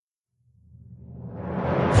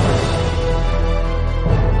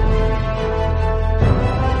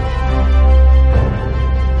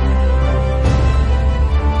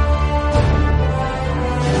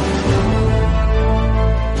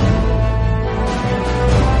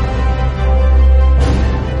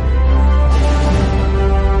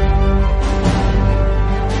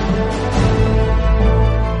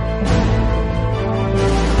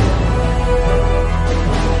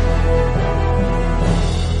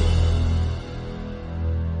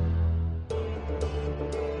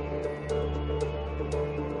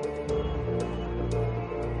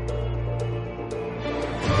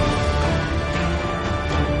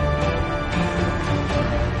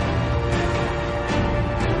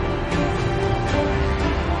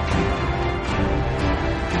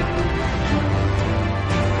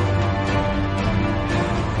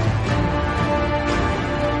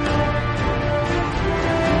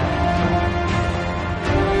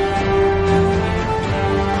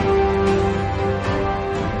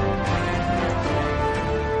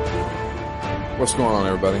What's going on,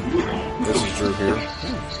 everybody? This is Drew here.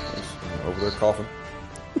 Over there coughing.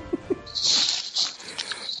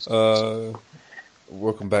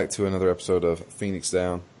 Welcome back to another episode of Phoenix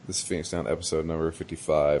Down. This is Phoenix Down episode number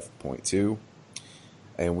 55.2.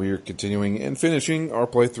 And we are continuing and finishing our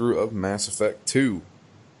playthrough of Mass Effect 2.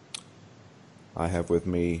 I have with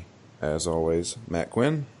me, as always, Matt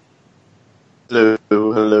Quinn. Hello,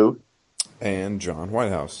 hello. And John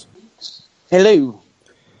Whitehouse. Hello.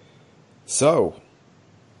 So,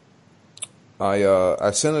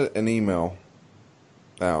 I sent an email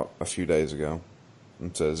out a few days ago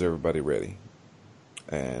and said, "Is everybody ready?"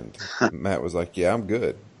 And Matt was like, "Yeah, I'm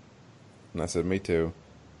good." And I said, "Me too."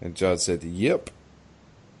 And John said, "Yep."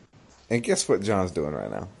 And guess what John's doing right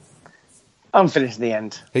now? I'm finishing the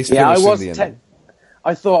end. He's finishing the end.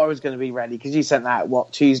 I thought I was going to be ready because you sent that,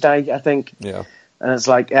 Tuesday, I think? Yeah. And it's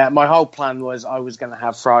like, my whole plan was I was going to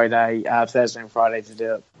have Thursday and Friday to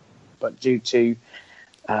do it. But due to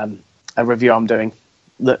a review I'm doing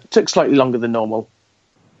that took slightly longer than normal,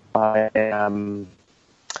 I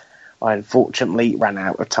unfortunately ran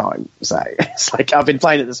out of time. So it's like I've been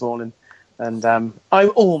playing it this morning, and I'm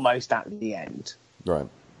almost at the end. Right.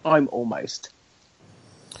 I'm almost.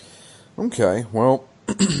 Okay, well,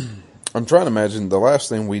 I'm trying to imagine the last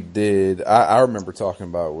thing we did, I remember talking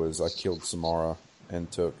about was I killed Samara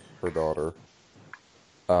and took her daughter.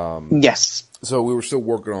 Yes. So we were still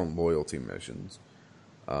working on loyalty missions.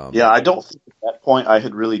 Yeah, I don't think at that point I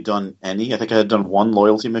had really done any. I think I had done one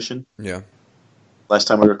loyalty mission. Yeah. Last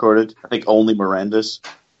time we recorded. I think only Miranda's.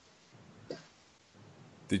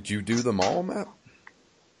 Did you do them all, Matt?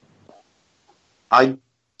 I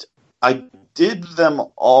did them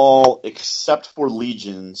all except for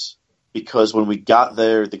Legions, because when we got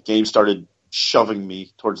there, the game started shoving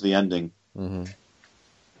me towards the ending. Mm-hmm.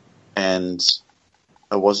 And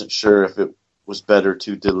I wasn't sure if it was better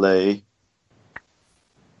to delay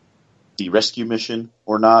the rescue mission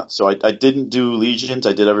or not. So I didn't do Legions.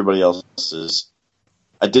 I did everybody else's.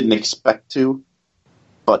 I didn't expect to,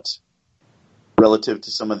 but relative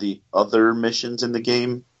to some of the other missions in the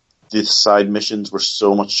game, the side missions were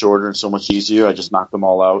so much shorter and so much easier. I just knocked them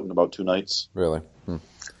all out in about 2 nights. Really?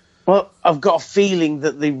 Well, I've got a feeling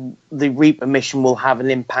that the Reaper mission will have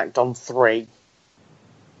an impact on 3.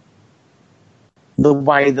 The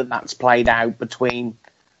way that's played out between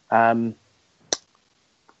Tali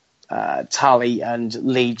and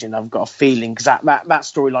Legion, I've got a feeling, because that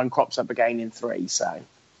storyline crops up again in 3. So,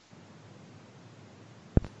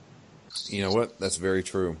 You know what? That's very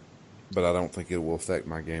true. But I don't think it will affect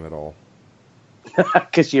my game at all.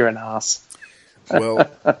 because you're an ass.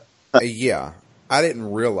 Well, yeah. I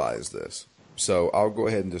didn't realize this. So I'll go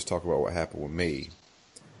ahead and just talk about what happened with me.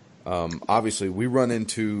 Obviously, we run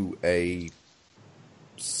into a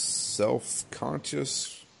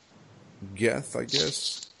self-conscious Geth, I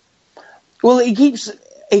guess. Well, he keeps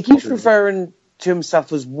referring to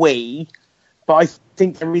himself as we, but I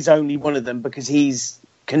think there is only one of them because he's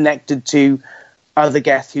connected to other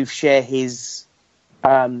Geth who share his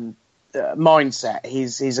mindset,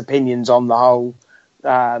 his opinions on the whole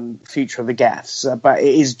future of the Geths. But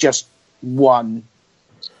it is just one.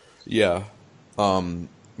 Yeah.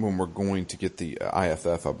 When we're going to get the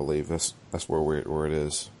IFF, I believe that's where it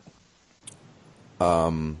is.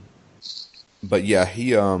 But yeah,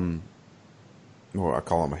 he well, I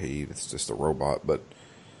call him a he. It's just a robot. But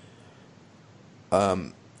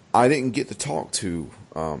I didn't get to talk to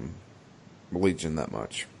Legion that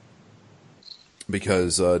much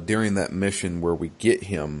because during that mission where we get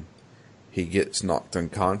him, he gets knocked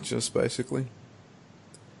unconscious basically,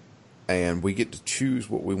 and we get to choose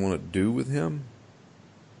what we want to do with him.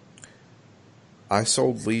 I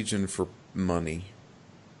sold Legion for money.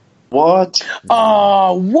 What?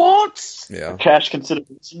 Oh, what? Yeah. Cash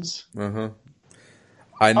considerations? Uh-huh.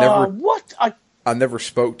 I never what? I never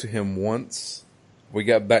spoke to him once. We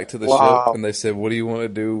got back to the Wow. ship and they said, "What do you want to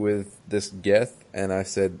do with this Geth?" And I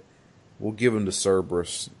said, "We'll give him to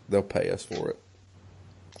Cerberus. They'll pay us for it."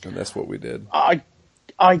 And that's what we did. I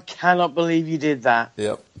cannot believe you did that.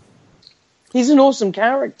 Yep. He's an awesome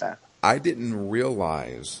character. I didn't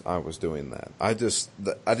realize I was doing that. I just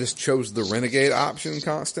chose the Renegade option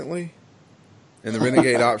constantly. And the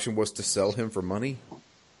Renegade option was to sell him for money.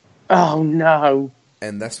 Oh, no.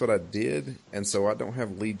 And that's what I did. And so I don't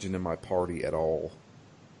have Legion in my party at all.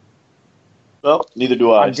 Well, neither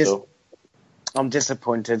do I. I'm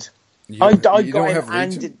disappointed. You I don't got have him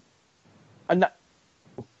Legion?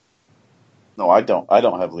 No, I don't. I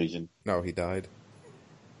don't have Legion. No, he died.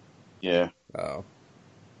 Yeah. Oh.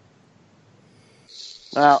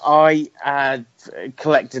 I had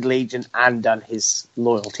collected Legion and done his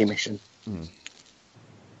loyalty mission.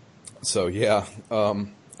 So yeah,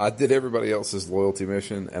 I did everybody else's loyalty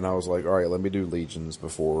mission, and I was like, all right, let me do Legions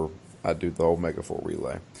before I do the Omega 4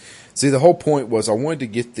 relay. See, the whole point was I wanted to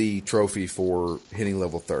get the trophy for hitting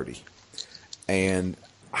level 30. And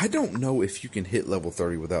I don't know if you can hit level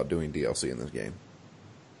 30 without doing DLC in this game.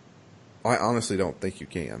 I honestly don't think you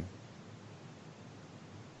can.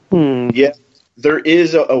 Yeah, there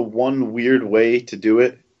is a one weird way to do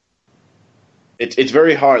it. It's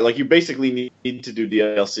very hard. Like, you basically need to do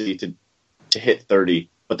DLC to hit 30.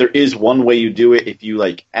 But there is one way you do it if you,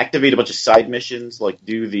 like, activate a bunch of side missions, like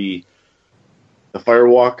do the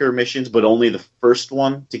Firewalker missions, but only the first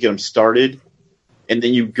one to get them started. And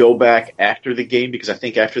then you go back after the game, because I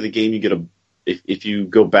think after the game you get if you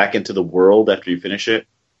go back into the world after you finish it,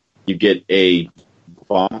 you get a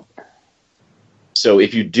bump. So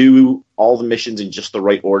if you do all the missions in just the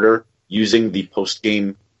right order, using the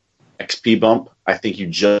post-game XP bump, I think you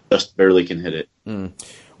just barely can hit it.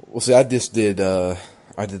 Well, see, I just did the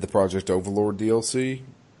Project Overlord DLC,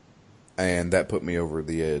 and that put me over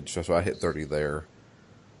the edge. So I hit 30 there.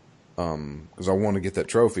 Because I want to get that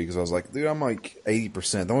trophy, because I was like, dude, I'm like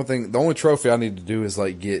 80%. The only trophy I need to do is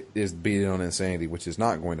beat it on Insanity, which is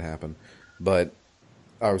not going to happen. But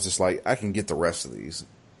I was just like, I can get the rest of these.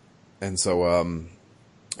 And so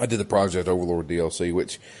I did the Project Overlord DLC,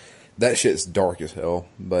 which that shit's dark as hell.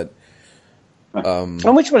 But and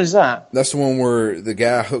which one is that? That's the one where the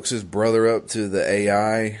guy hooks his brother up to the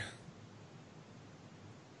AI.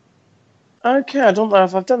 Okay, I don't know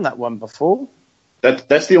if I've done that one before.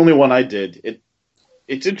 That's the only one I did.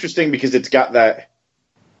 It's interesting because it's got a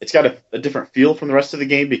different feel from the rest of the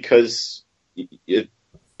game, because it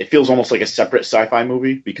feels almost like a separate sci-fi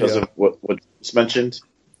movie because of what was mentioned.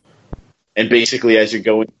 And basically, as you're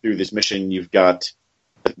going through this mission, you've got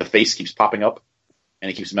the face keeps popping up,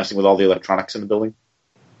 and it keeps messing with all the electronics in the building.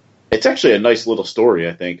 It's actually a nice little story,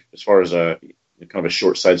 I think, as far as a kind of a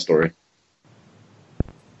short side story.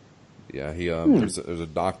 Yeah, there's a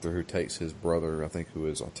doctor who takes his brother, I think, who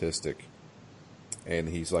is autistic, and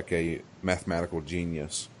he's like a mathematical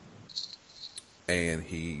genius, and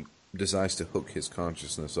he decides to hook his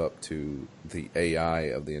consciousness up to the AI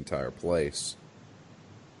of the entire place,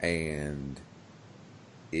 and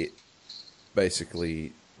it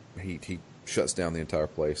basically he shuts down the entire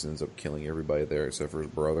place and ends up killing everybody there except for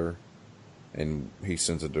his brother, and he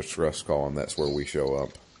sends a distress call, and that's where we show up.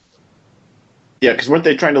 Yeah, because weren't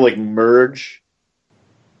they trying to like merge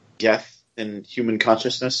Geth and human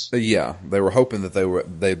consciousness? Yeah, they were hoping that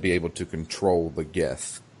they'd be able to control the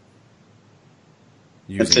Geth.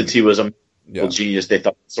 And since he was a genius, they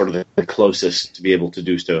thought sort of the closest to be able to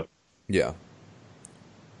do so. Yeah,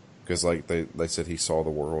 because like they said he saw the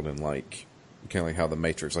world in like kind of like how the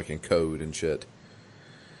Matrix, like in code and shit.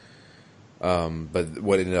 But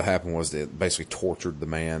what ended up happening was it basically tortured the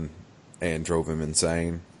man and drove him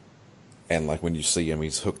insane. And, like, when you see him,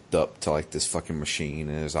 he's hooked up to, like, this fucking machine,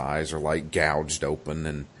 and his eyes are, like, gouged open,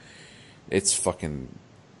 and it's fucking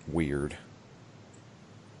weird.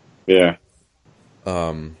 Yeah.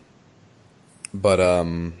 But,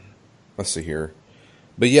 let's see here.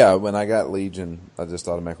 But, yeah, when I got Legion, I just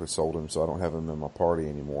automatically sold him, so I don't have him in my party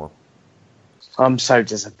anymore. I'm so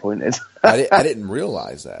disappointed. I didn't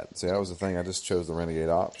realize that. See, that was the thing. I just chose the Renegade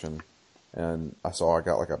option, and I saw I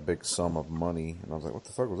got, like, a big sum of money, and I was like, what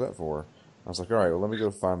the fuck was that for? I was like, all right, well, let me go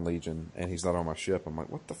find Legion, and he's not on my ship. I'm like,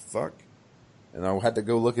 what the fuck? And I had to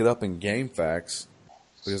go look it up in GameFAQs,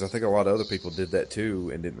 because I think a lot of other people did that too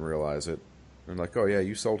and didn't realize it. And like, oh yeah,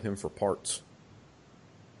 you sold him for parts.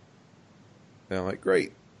 And I'm like,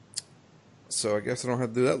 great. So I guess I don't have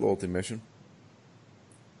to do that loyalty mission.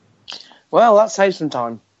 Well, that saves some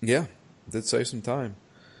time. Yeah, it did save some time.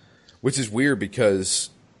 Which is weird because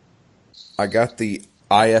I got the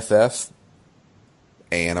IFF,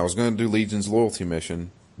 and I was going to do Legion's loyalty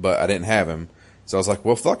mission, but I didn't have him. So I was like,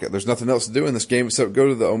 well, fuck it. There's nothing else to do in this game except go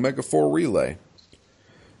to the Omega 4 relay.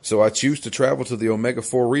 So I choose to travel to the Omega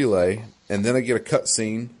 4 relay, and then I get a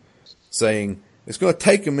cutscene saying, it's going to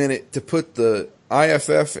take a minute to put the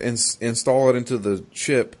IFF and install it into the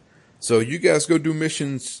ship. So you guys go do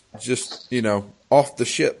missions just, off the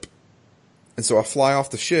ship. And so I fly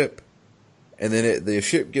off the ship, and then the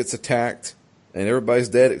ship gets attacked, and everybody's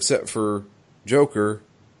dead except for Joker,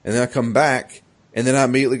 and then I come back, and then I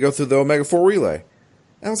immediately go through the Omega 4 relay.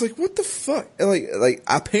 And I was like, what the fuck? Like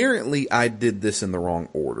apparently I did this in the wrong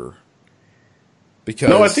order. Because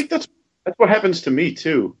no, I think that's what happens to me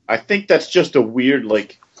too. I think that's just a weird,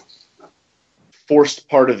 like, forced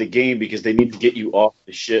part of the game because they need to get you off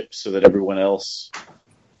the ship so that everyone else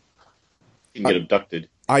can get abducted.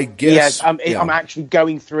 I guess. Yes, I'm actually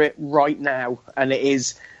going through it right now, and it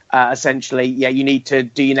is essentially, you need to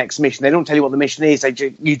do your next mission. They don't tell you what the mission is.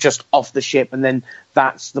 You just off the ship, and then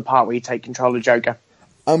that's the part where you take control of Joker.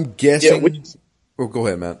 I'm guessing. Go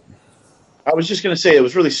ahead, Matt. I was just going to say it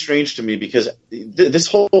was really strange to me because this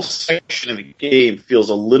whole section of the game feels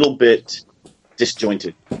a little bit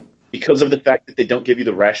disjointed because of the fact that they don't give you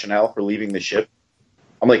the rationale for leaving the ship.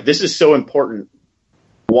 I'm like, this is so important.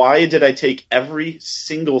 Why did I take every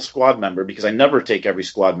single squad member? Because I never take every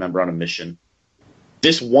squad member on a mission.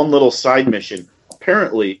 This one little side mission,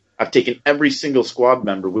 apparently, I've taken every single squad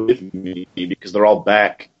member with me because they're all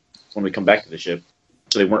back when we come back to the ship,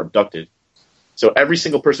 so they weren't abducted. So every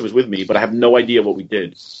single person was with me, but I have no idea what we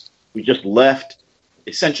did. We just left,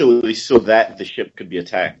 essentially, so that the ship could be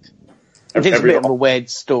attacked. It's a bit of a weird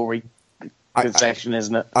story concession,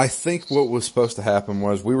 isn't it? I think what was supposed to happen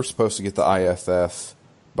was we were supposed to get the IFF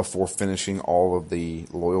before finishing all of the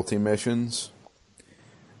loyalty missions.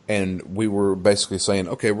 And we were basically saying,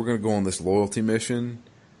 okay, we're going to go on this loyalty mission.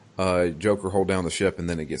 Joker hold down the ship, and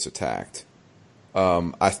then it gets attacked.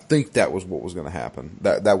 I think that was what was going to happen.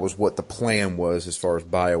 That was what the plan was as far as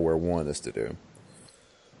BioWare wanted us to do.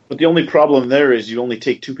 But the only problem there is you only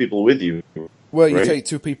take 2 people with you. Well, you take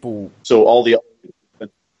 2 people. So all the others have been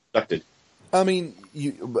abducted. I mean,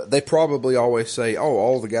 they probably always say, oh,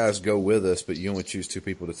 all the guys go with us, but you only choose 2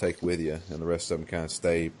 people to take with you, and the rest of them kind of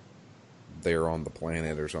stay there on the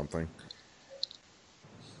planet or something.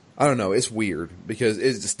 I don't know. It's weird because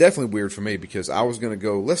it's definitely weird for me because I was going to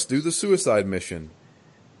go, let's do the suicide mission.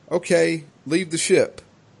 Okay, leave the ship.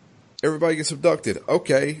 Everybody gets abducted.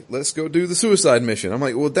 Okay, let's go do the suicide mission. I'm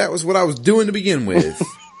like, well, that was what I was doing to begin with.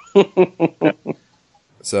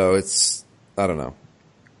 So it's, I don't know.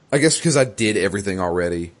 I guess because I did everything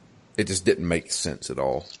already, it just didn't make sense at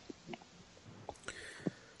all.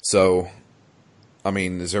 So, I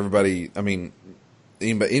mean, anybody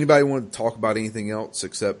want to talk about anything else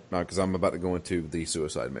except, because I'm about to go into the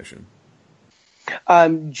suicide mission.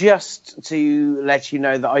 Just to let you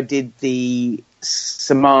know that I did the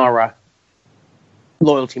Samara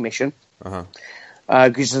loyalty mission. Uh-huh.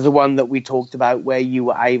 Because it's the one that we talked about where you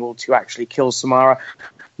were able to actually kill Samara.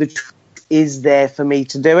 The trick is there for me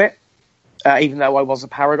to do it, even though I was a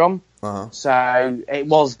Paragon. Uh-huh. So it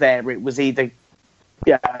was there. It was either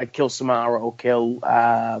kill Samara or kill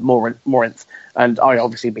Morinth. And I,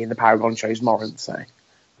 obviously, being the Paragon, chose Morinth.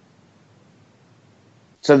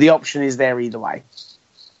 So the option is there either way.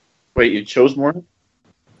 Wait, you chose Morinth?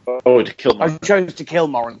 Oh, to kill Morinth. I chose to kill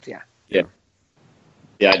Morinth, yeah.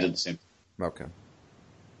 Yeah, I did the same. Okay.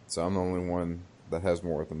 So I'm the only one that has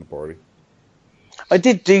Morinth in the party. I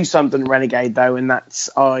did do something Renegade, though, and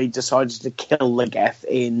that's I decided to kill Legeth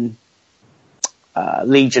in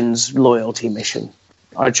Legion's loyalty mission.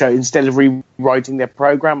 I chose, instead of rewriting their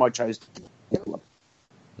program, I chose to kill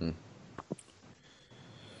them.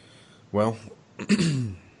 Well,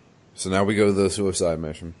 so now we go to the suicide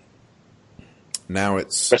mission. Now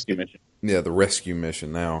it's... Rescue mission. Yeah, the rescue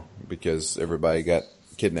mission now, because everybody got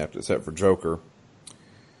kidnapped except for Joker.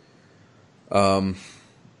 You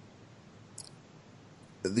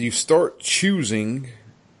start choosing...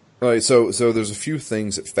 All right, so there's a few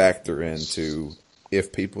things that factor into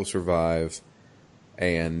if people survive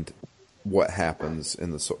and what happens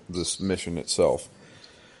in this mission itself.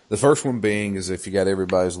 The first one being is if you got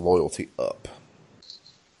everybody's loyalty up.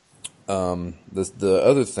 The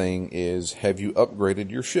other thing is, have you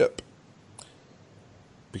upgraded your ship?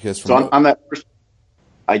 Because on that first,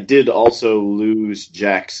 I did also lose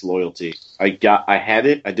Jack's loyalty. I had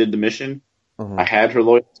it. I did the mission. Uh-huh. I had her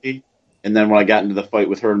loyalty, and then when I got into the fight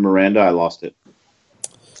with her and Miranda, I lost it.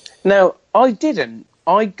 No, I didn't.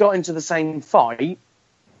 I got into the same fight,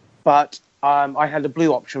 but I had a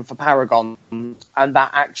blue option for Paragon, and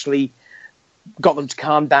that actually got them to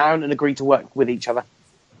calm down and agree to work with each other.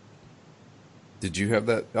 Did you have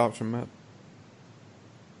that option, Matt?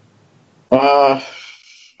 I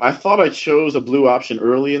thought I chose a blue option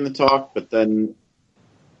early in the talk, but then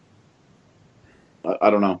I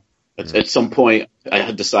don't know. At some point, I had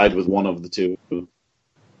to decide with one of the two.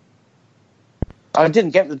 I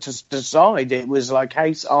didn't get them to decide. It was like a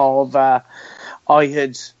case of I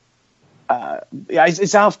had.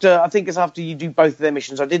 It's after. I think it's after you do both of their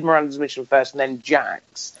missions. I did Miranda's mission first, and then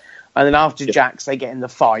Jack's, and then after Jack's, they get in the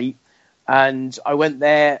fight. And I went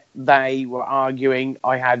there. They were arguing.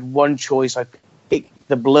 I had one choice. I picked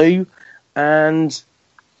the blue, and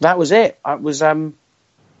that was it. It was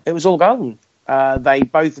all gone. They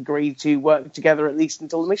both agreed to work together at least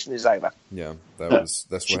until the mission is over. Yeah, that's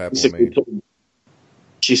what happened with me.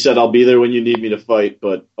 She said, "I'll be there when you need me to fight,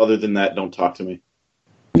 but other than that, don't talk to me."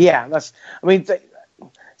 Yeah,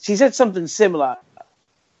 she said something similar.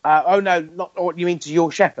 Oh no, not what you mean to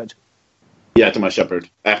your shepherd. Yeah, to my shepherd.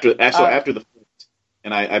 After the fight,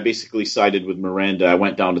 and I basically sided with Miranda. I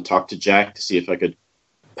went down to talk to Jack to see if I could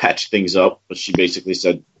patch things up, but she basically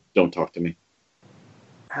said, "Don't talk to me."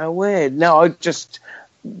 How weird. No,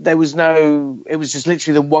 there was no, it was just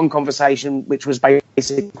literally the one conversation, which was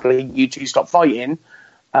basically you two stop fighting,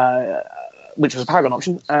 which was a Paragon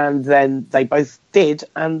option, and then they both did,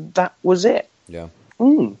 and that was it. Yeah.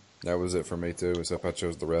 Mm. That was it for me too, except I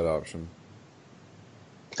chose the red option.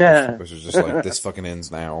 Yeah. Which is just like, this fucking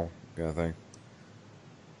ends now, kind of thing.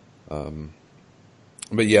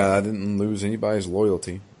 But yeah, I didn't lose anybody's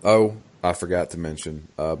loyalty. Oh, I forgot to mention,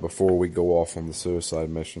 before we go off on the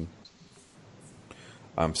suicide mission,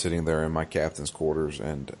 I'm sitting there in my captain's quarters,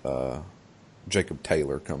 and Jacob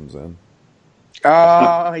Taylor comes in.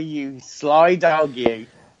 Oh, you sly dog, you.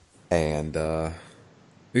 And I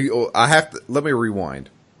have to, let me rewind,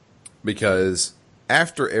 because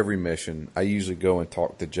after every mission, I usually go and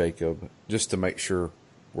talk to Jacob just to make sure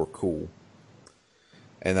we're cool.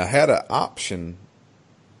 And I had an option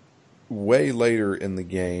way later in the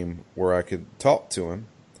game where I could talk to him,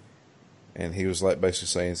 and he was like basically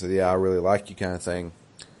saying, "So yeah, I really like you," kind of thing.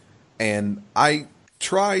 And I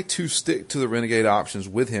try to stick to the renegade options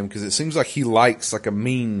with him because it seems like he likes like a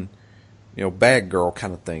mean, bad girl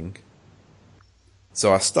kind of thing.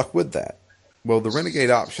 So I stuck with that. Well, the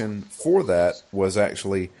renegade option for that was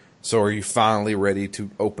actually, "So are you finally ready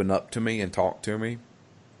to open up to me and talk to me?"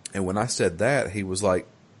 And when I said that, he was like,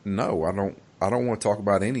 "No, I don't want to talk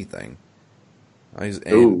about anything."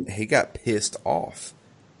 And he got pissed off,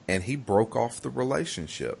 and he broke off the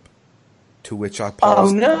relationship. To which I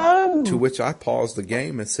paused. Oh no! To which I paused the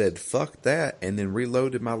game and said, "Fuck that," and then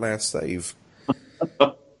reloaded my last save.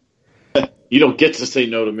 You don't get to say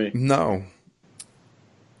no to me. No.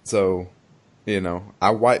 So, I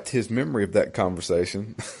wiped his memory of that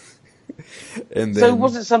conversation. And then, So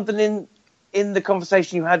was it something in the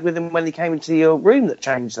conversation you had with him when he came into your room that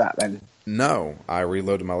changed that then? No, I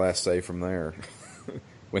reloaded my last save from there.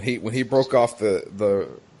 When he broke off the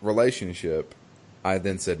relationship, I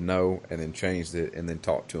then said no, and then changed it, and then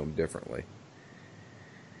talked to him differently.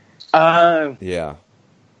 Yeah.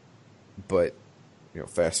 But,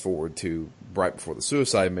 fast forward to right before the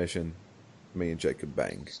suicide mission, me and Jacob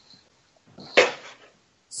bang.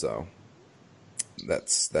 So,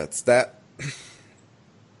 that's that.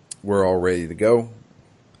 We're all ready to go.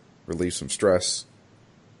 Relieve some stress.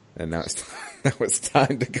 And now it's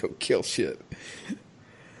time to go kill shit.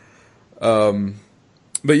 But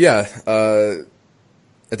yeah,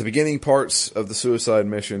 at the beginning parts of the suicide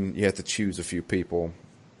mission, you have to choose a few people.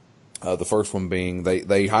 The first one being,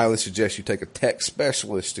 they highly suggest you take a tech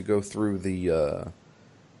specialist to go through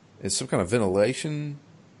it's some kind of ventilation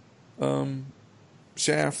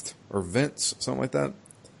shaft or vents, something like that.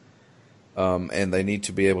 And they need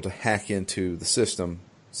to be able to hack into the system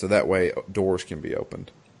so that way doors can be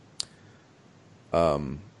opened.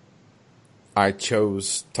 I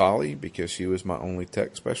chose Tali because she was my only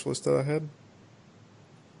tech specialist that I had.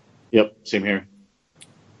 Yep, same here.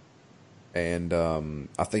 And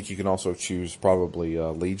I think you can also choose probably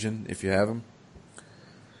Legion if you have him.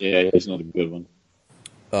 Yeah, he's not a good one.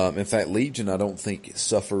 In fact, Legion I don't think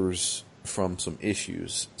suffers from some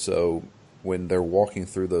issues. So when they're walking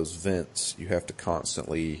through those vents, you have to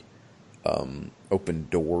constantly open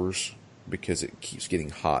doors because it keeps getting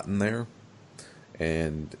hot in there.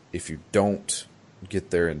 And if you don't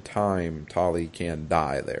get there in time, Tali can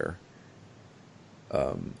die there.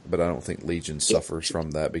 But I don't think Legion suffers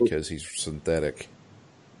from that because he's synthetic.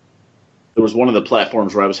 There was one of the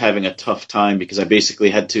platforms where I was having a tough time because I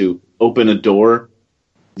basically had to open a door,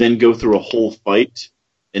 then go through a whole fight,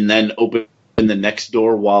 and then open the next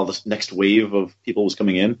door while the next wave of people was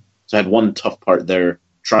coming in. So I had one tough part there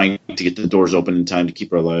trying to get the doors open in time to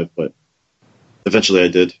keep her alive, but eventually I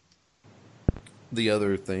did. The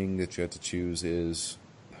other thing that you have to choose is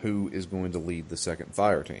who is going to lead the second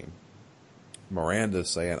fire team. Miranda's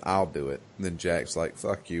saying, "I'll do it." And then Jack's like,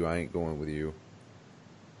 "Fuck you, I ain't going with you."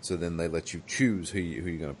 So then they let you choose who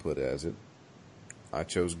you're going to put as it. I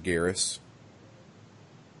chose Garrus.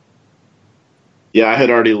 Yeah, I had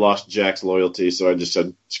already lost Jack's loyalty, so I just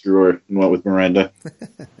said screw her and went with Miranda.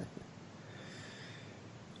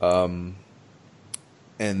 And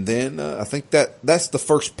then I think that's the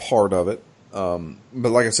first part of it. But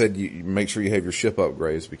like I said, you make sure you have your ship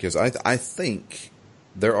upgrades because I think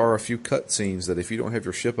there are a few cutscenes that if you don't have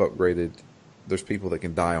your ship upgraded, there's people that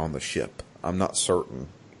can die on the ship. I'm not certain.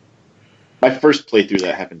 My first playthrough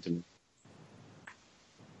that happened to me.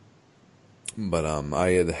 But I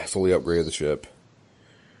had fully upgraded the ship.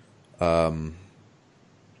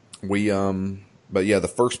 We But yeah, the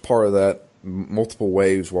first part of that, multiple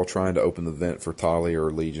waves while trying to open the vent for Tali or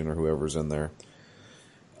Legion or whoever's in there.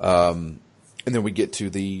 And then we get to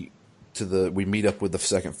we meet up with the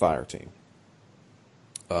second fire team.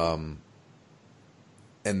 And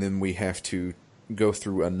then we have to go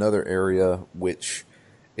through another area which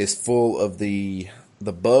is full of the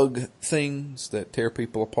bug things that tear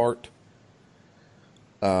people apart.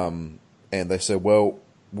 And they said, well,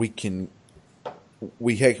 we can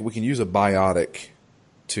use a biotic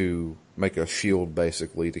to make a shield,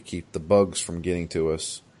 basically, to keep the bugs from getting to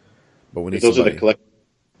us. But we need those somebody. Are the collectors.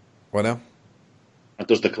 What now? Aren't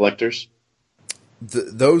those the collectors?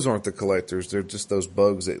 Those aren't the collectors. They're just those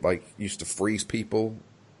bugs that like used to freeze people,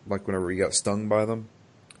 like whenever you got stung by them.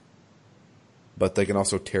 But they can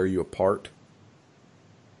also tear you apart.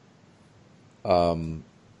 So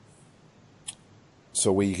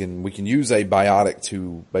we can use a biotic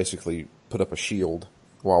to basically put up a shield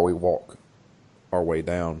while we walk our way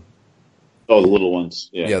down. Oh, the little ones.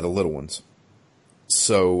 Yeah, the little ones.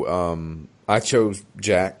 So I chose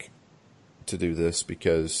Jack to do this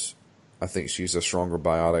because I think she's a stronger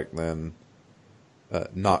biotic than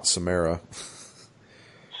not Samara.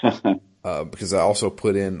 Because I also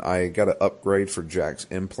I got an upgrade for Jack's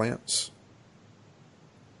implants.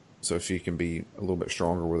 So she can be a little bit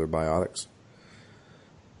stronger with her biotics.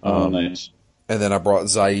 Nice. And then I brought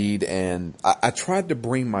Zaid, and I tried to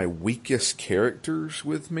bring my weakest characters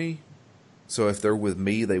with me. So if they're with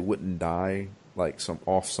me, they wouldn't die like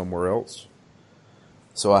off somewhere else.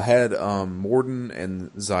 So I had Morden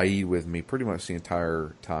and Zaid with me pretty much the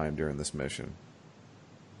entire time during this mission.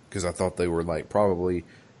 Because I thought they were like probably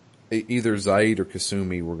either Zaid or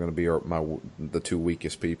Kasumi were going to be the two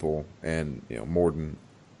weakest people. And, Morden,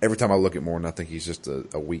 every time I look at Morden, I think he's just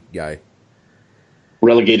a weak guy.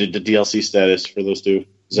 Relegated to DLC status for those two,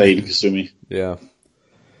 Zaid and Kasumi. Yeah.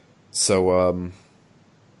 So,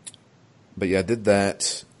 but yeah, I did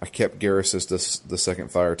that. I kept Garrus as the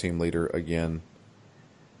second fire team leader again.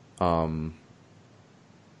 Crap.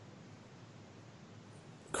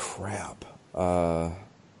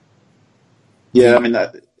 Yeah, I mean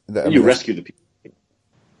you rescue the people.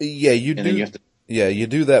 Yeah, you do. Then you have to... Yeah, you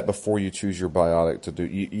do that before you choose your biotic to do.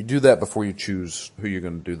 You do that before you choose who you're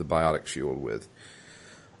going to do the biotic shield with.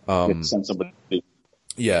 Send somebody.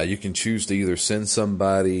 Yeah, you can choose to either send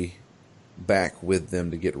somebody back with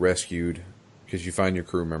them to get rescued because you find your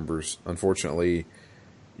crew members. Unfortunately,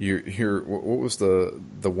 what was the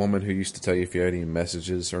woman who used to tell you if you had any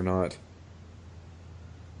messages or not?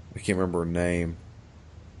 I can't remember her name.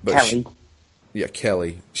 But Kelly.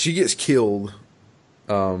 Kelly. She gets killed.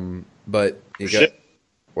 But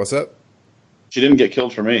what's up? She didn't get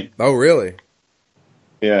killed for me. Oh, really?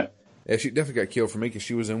 Yeah. Yeah, she definitely got killed for me because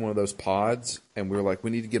she was in one of those pods, and we were like, we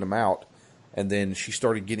need to get them out. And then she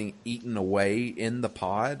started getting eaten away in the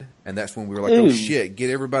pod, and that's when we were like, oh, shit, get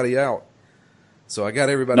everybody out. So I got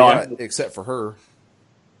everybody out except for her.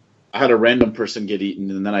 I had a random person get eaten,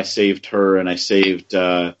 and then I saved her, and I saved,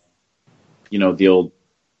 the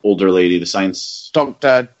older lady, the science...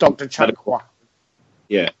 Dr. Chadqua.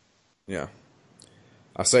 Yeah. Yeah.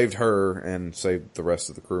 I saved her and saved the rest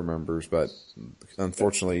of the crew members, but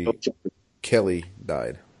unfortunately, Kelly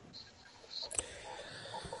died.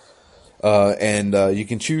 And you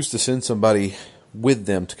can choose to send somebody with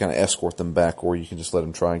them to kind of escort them back, or you can just let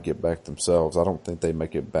them try and get back themselves. I don't think they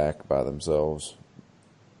make it back by themselves.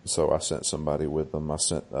 So I sent somebody with them. I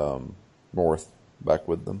sent Morth back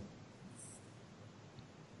with them.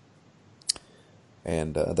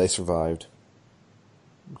 And they survived.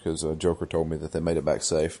 Because Joker told me that they made it back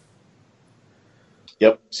safe.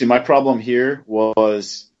 Yep. See, my problem here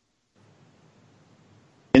was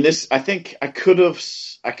in this. I think I could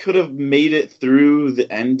have made it through the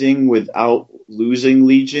ending without losing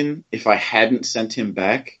Legion if I hadn't sent him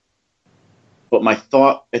back. But my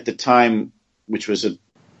thought at the time, which was a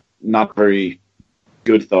not very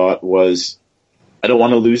good thought, was I don't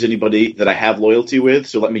want to lose anybody that I have loyalty with,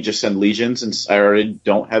 so let me just send Legion since I already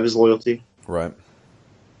don't have his loyalty. Right.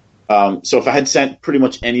 So if I had sent pretty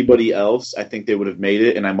much anybody else, I think they would have made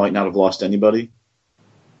it, and I might not have lost anybody.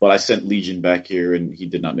 But I sent Legion back here, and he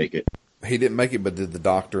did not make it. He didn't make it, but did the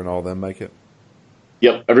Doctor and all them make it?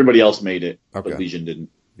 Yep, everybody else made it, okay. But Legion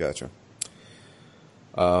didn't. Gotcha.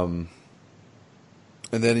 And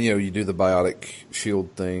then, you do the biotic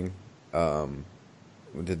shield thing.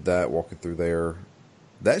 We did that, walking through there.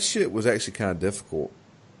 That shit was actually kind of difficult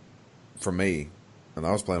for me. And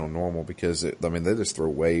I was playing on normal because, they just throw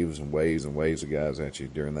waves and waves and waves of guys at you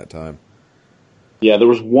during that time. Yeah, there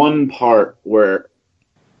was one part where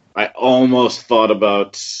I almost thought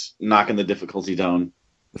about knocking the difficulty down,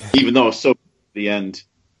 even though it was so at the end.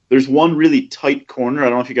 there's one really tight corner. I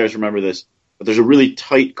don't know if you guys remember this, but there's a really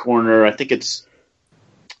tight corner. I think it's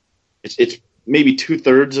maybe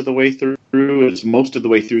 2/3 of the way through. It's most of the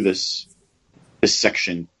way through this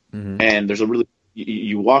section, and there's a really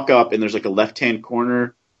you walk up and there's like a left-hand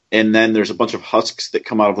corner, and then there's a bunch of husks that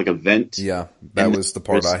come out of like a vent. Yeah, that was the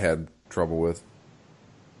part I had trouble with.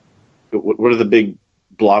 What are the big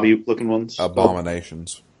blobby looking ones?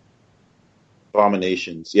 Abominations.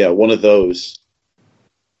 Abominations. Yeah, one of those.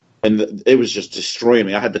 And it was just destroying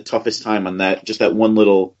me. I had the toughest time on that, just that one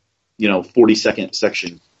little, 40-second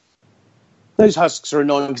section. Those husks are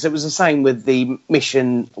annoying because it was the same with the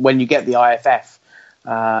mission when you get the IFF.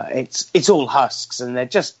 It's all husks, and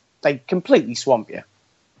they completely swamp you.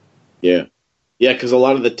 Yeah. Yeah, because a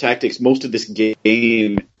lot of the tactics, most of this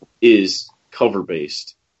game is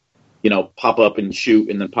cover-based. Pop up and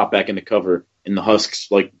shoot and then pop back into cover, and the husks,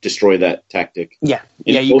 destroy that tactic. Yeah.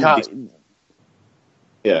 Yeah, you can't...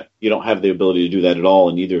 Yeah, you don't have the ability to do that at all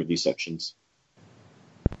in either of these sections.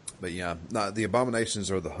 But yeah, the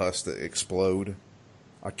abominations are the husks that explode.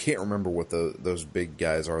 I can't remember what those big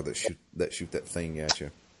guys are that shoot that thing at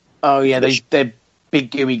you. Oh yeah, they're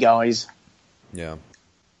big gooey guys. Yeah.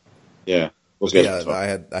 Yeah.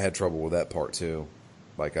 I had trouble with that part too.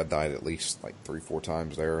 I died at least 3-4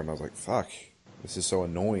 times there, and I was like, "Fuck, this is so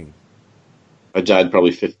annoying." I died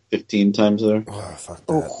probably 15 times there. Oh, fuck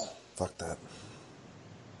that! Fuck that!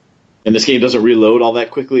 And this game doesn't reload all that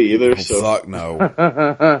quickly either. So fuck no.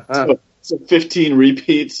 so 15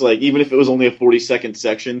 repeats, even if it was only a 40-second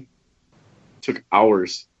section, took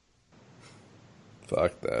hours.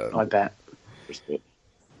 Fuck that. I bet. A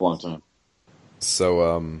long time.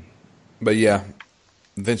 So, but yeah,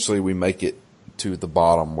 eventually we make it to the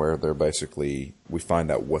bottom where we find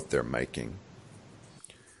out what they're making.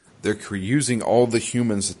 They're using all the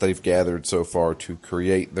humans that they've gathered so far to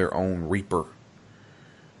create their own Reaper.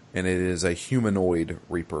 And it is a humanoid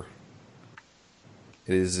Reaper.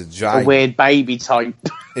 It is a weird baby type.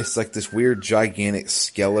 It's like this weird gigantic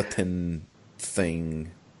skeleton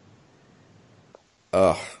thing.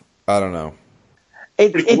 I don't know.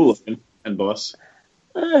 Pretty cool looking, and boss.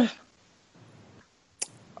 I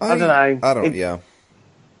don't know. Yeah.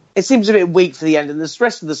 It seems a bit weak for the end, and the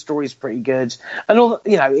rest of the story is pretty good. And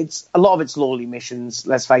it's a lot of it's lawly missions.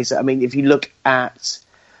 Let's face it. I mean, if you look at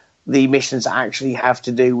the missions that actually have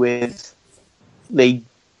to do with the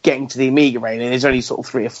getting to the Omega Ray, and there's only sort of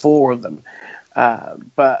 3 or 4 of them.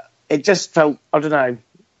 But it just felt, I don't know,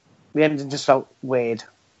 the ending just felt weird.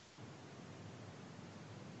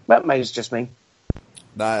 But maybe it's just me.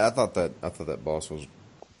 Nah, I thought that boss was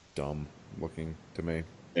dumb looking to me.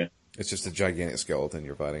 Yeah. It's just a gigantic skeleton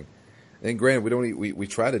you're fighting. And granted, we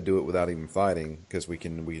try to do it without even fighting because we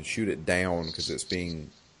can shoot it down because it's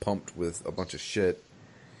being pumped with a bunch of shit.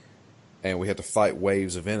 And we have to fight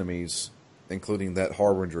waves of enemies, including that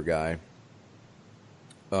Harbinger guy.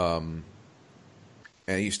 And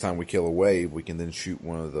each time we kill a wave, we can then shoot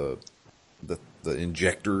one of the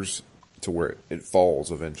injectors to where it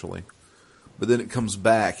falls eventually. But then it comes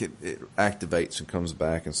back, it activates and comes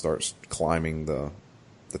back and starts climbing the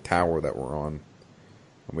tower that we're on.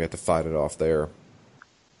 And we have to fight it off there.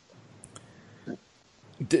 I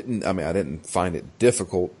didn't find it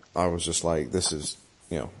difficult. I was just like, this is,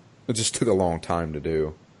 it just took a long time to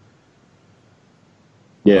do.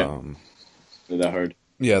 Yeah. That hard.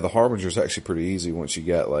 Yeah, the Harbinger's actually pretty easy once you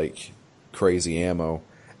get crazy ammo.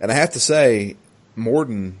 And I have to say,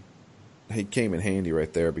 Mordin, he came in handy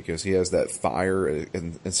right there because he has that fire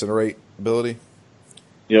and incinerate ability.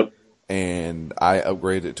 Yep. And I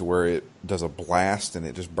upgraded it to where it does a blast and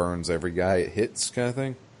it just burns every guy it hits, kind of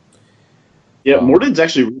thing. Yeah, Mordin's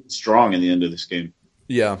actually really strong in the end of this game.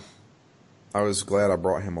 Yeah. I was glad I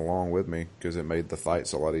brought him along with me because it made the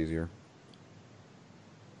fights a lot easier.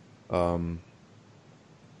 But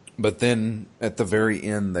then at the very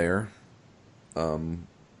end there,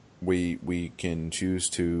 we can choose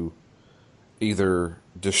to either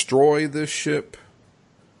destroy this ship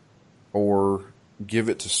or give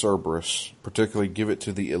it to Cerberus, particularly give it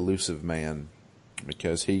to the Elusive Man,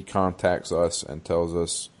 because he contacts us and tells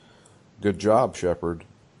us, "Good job, Shepard.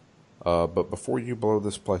 But before you blow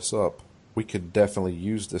this place up, we could definitely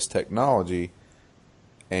use this technology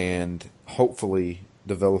and hopefully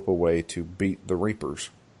develop a way to beat the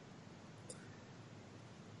Reapers."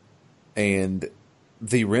 And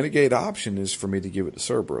the Renegade option is for me to give it to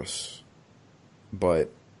Cerberus.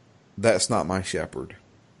 But that's not my Shepard.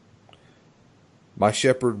 My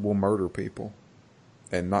Shepard will murder people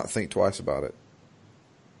and not think twice about it.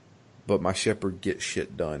 But my Shepard gets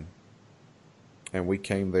shit done. And we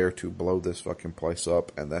came there to blow this fucking place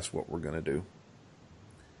up, and that's what we're going to do.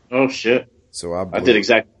 Oh, shit. So I did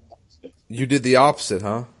exactly You did the opposite,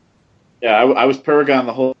 huh? Yeah, I was Paragon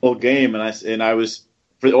the whole game, and I was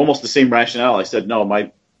for almost the same rationale. I said, no,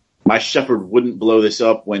 my Shepherd wouldn't blow this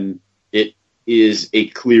up when it is a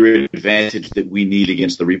clear advantage that we need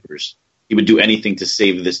against the Reapers. He would do anything to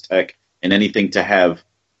save this tech and anything to have,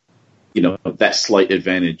 that slight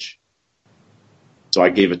advantage. So I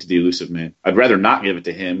gave it to the Elusive Man. I'd rather not give it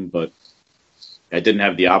to him, but I didn't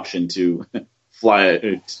have the option to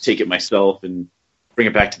to take it myself and bring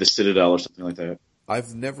it back to the Citadel or something like that. I've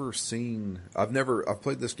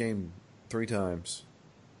played this game 3 times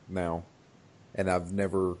now, and I've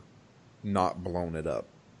never not blown it up.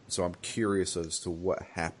 So I'm curious as to what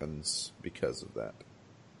happens because of that.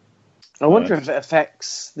 I wonder if it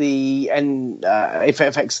affects if it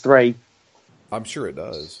affects 3. I'm sure it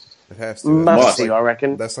does. It has to. Must do, I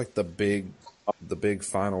reckon. That's like the big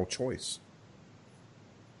final choice.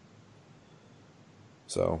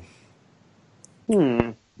 So.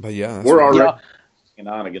 But yeah, we're already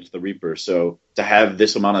on against the Reaper, so to have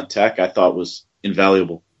this amount of tech, I thought was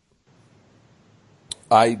invaluable.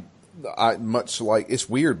 I much like, it's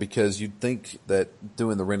weird because you'd think that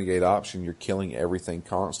doing the Renegade option, you're killing everything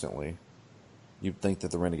constantly. You'd think that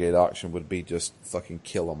the Renegade option would be just fucking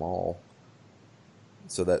kill them all.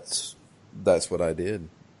 So that's what I did.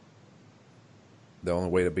 The only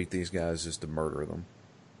way to beat these guys is to murder them.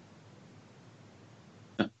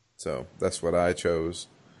 So that's what I chose.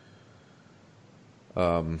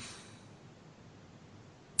 And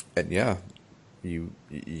yeah, you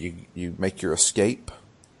make your escape,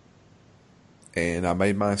 and I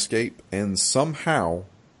made my escape, and somehow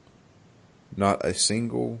not a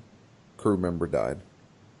single crew member died.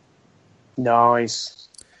 Nice.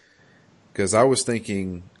 Because I was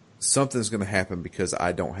thinking something's going to happen because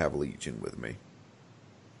I don't have Legion with me.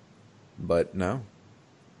 But no.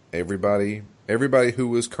 Everybody who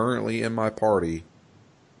was currently in my party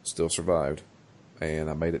still survived. And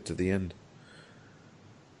I made it to the end.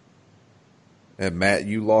 And Matt,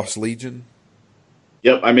 you lost Legion?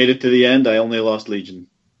 Yep, I made it to the end. I only lost Legion.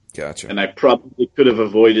 Gotcha. And I probably could have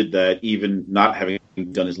avoided that, even not having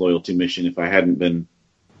done his loyalty mission, if I hadn't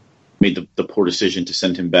made the poor decision to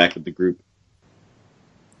send him back with the group.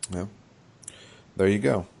 Well, there you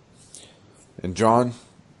go. And John,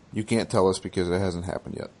 you can't tell us because it hasn't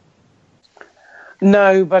happened yet.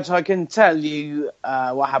 No, but I can tell you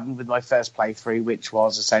what happened with my first playthrough, which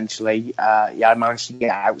was essentially, I managed to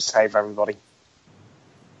get out, save everybody.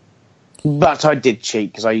 But I did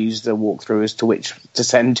cheat because I used the walkthrough as to which to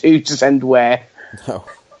send to send where. No.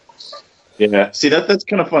 Yeah, see that's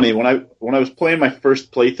kind of funny. When I was playing my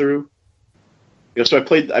first playthrough, so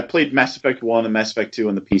I played Mass Effect 1 and Mass Effect 2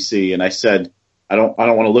 on the PC, and I said I don't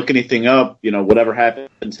want to look anything up. Whatever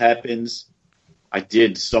happens. I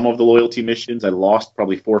did some of the loyalty missions. I lost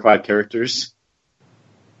probably 4 or 5 characters,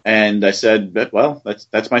 and I said, well,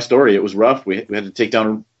 that's my story. It was rough. We had to take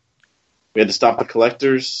down. We had to stop the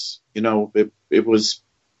collectors. It was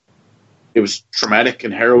traumatic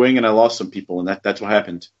and harrowing, and I lost some people, and that's what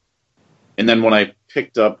happened. And then when I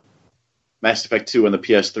picked up Mass Effect 2 on the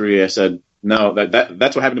PS3, I said, no,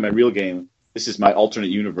 that's what happened in my real game. This is my alternate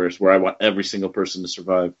universe where I want every single person to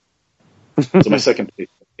survive. So my second place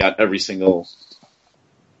got every single,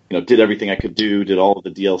 did everything I could do, did all of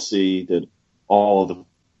the DLC, did all of the.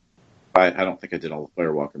 I don't think I did all the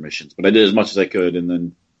Firewalker missions, but I did as much as I could, and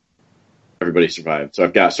then everybody survived. So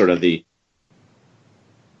I've got sort of the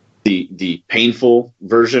painful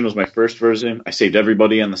version was my first version. I saved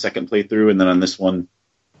everybody on the second playthrough, and then on this one,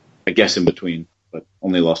 I guess in between, but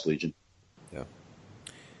only lost Legion. Yeah.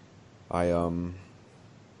 I don't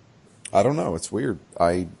know. It's weird.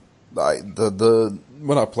 When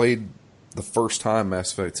I played the first time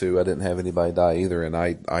Mass Effect 2, I didn't have anybody die either, and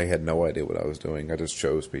I had no idea what I was doing. I just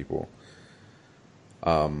chose people.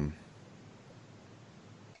 So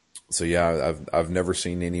yeah, I've never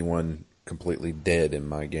seen anyone completely dead in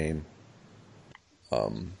my game.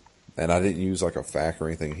 And I didn't use like a FAQ or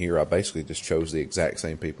anything here. I basically just chose the exact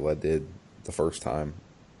same people I did the first time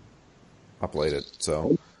I played it.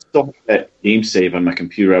 So I still have that game save on my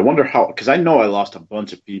computer. I wonder how, because I know I lost a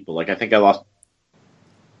bunch of people. Like I think I lost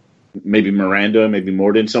maybe Miranda, maybe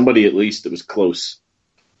Morden, somebody at least that was close.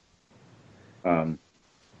 I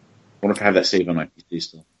wonder if I have that save on my PC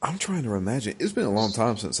still. I'm trying to imagine. It's been a long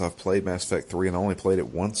time since I've played Mass Effect 3, and I only played it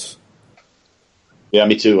once. Yeah,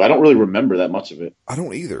 me too. I don't really remember that much of it. I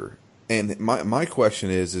don't either. And my question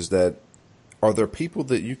is that are there people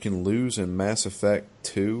that you can lose in Mass Effect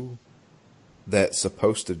 2 that's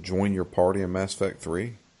supposed to join your party in Mass Effect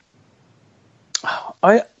 3?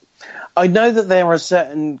 I know that there are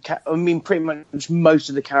certain. Pretty much most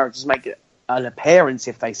of the characters make an appearance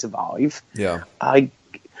if they survive. Yeah.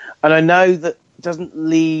 And I know that doesn't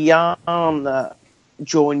Liana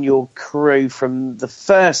join your crew from the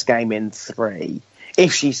first game in 3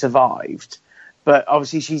 if she survived, but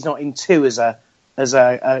obviously she's not in 2 as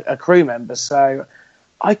a crew member. So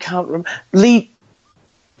I can't remember.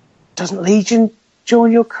 Doesn't Legion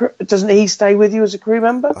join your crew? Doesn't he stay with you as a crew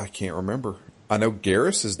member? I can't remember. I know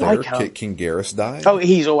Garrus is there. Can Garrus die? Oh,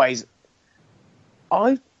 he's always.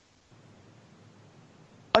 I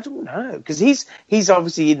don't know, because he's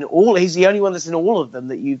obviously in all. He's the only one that's in all of them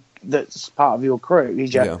that's part of your crew.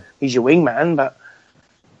 He's your wingman, but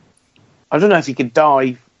I don't know if he could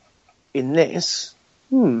die in this.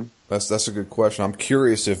 That's a good question. I'm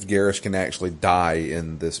curious if Garrus can actually die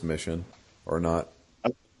in this mission or not.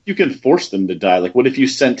 You can force them to die. Like, what if you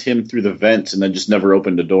sent him through the vents and then just never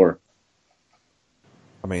opened a door?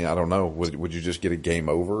 I mean, I don't know. Would you just get a game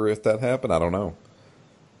over if that happened? I don't know.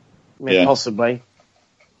 Yeah, possibly.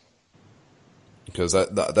 Because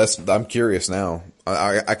I'm curious now.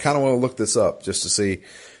 I kind of want to look this up just to see,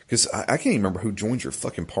 because I can't even remember who joins your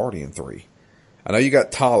fucking party in 3. I know you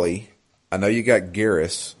got Tali. I know you got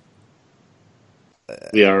Garrus.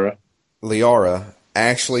 Liara,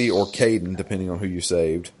 Ashley, or Caden, depending on who you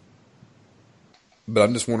saved. But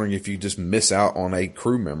I'm just wondering if you just miss out on a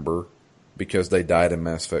crew member because they died in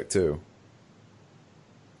Mass Effect 2.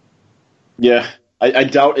 Yeah, I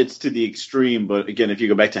doubt it's to the extreme, but again, if you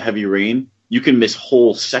go back to Heavy Rain, you can miss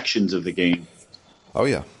whole sections of the game. Oh,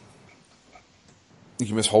 yeah. You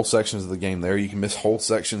can miss whole sections of the game there. You can miss whole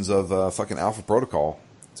sections of fucking Alpha Protocol,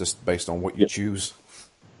 just based on what you choose.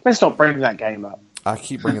 Let's not bring that game up. I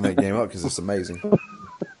keep bringing that game up because it's amazing.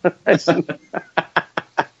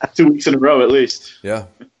 2 weeks in a row, at least. Yeah.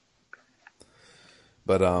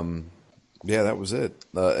 But, yeah, that was it.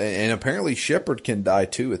 And apparently Shepard can die,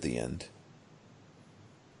 too, at the end.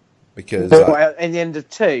 Because at the end of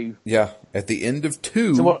 2? Yeah, at the end of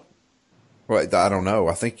 2. So what? Well, I don't know.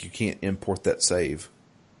 I think you can't import that save.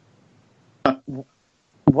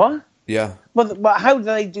 What? Yeah. But how do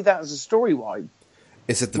they do that as a story-wide?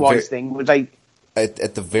 It's at the thing. Would they...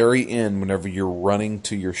 At the very end, whenever you're running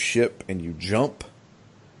to your ship and you jump,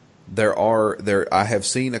 I have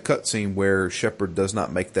seen a cutscene where Shepard does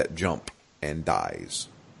not make that jump and dies.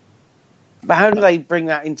 But how do they bring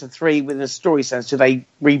that into 3 with a story sense? Do they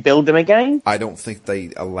rebuild them again? I don't think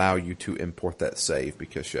they allow you to import that save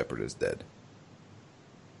because Shepard is dead.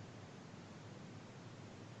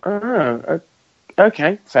 Oh,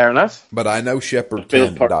 okay, fair enough. But I know Shepard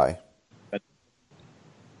can die.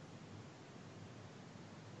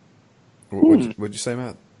 What'd you say,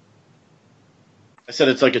 Matt? I said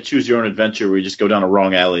it's like a choose your own adventure where you just go down a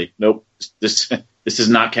wrong alley. Nope, this is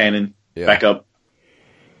not canon. Yeah. Back up.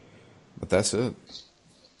 But that's it.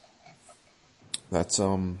 That's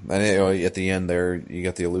and at the end there, you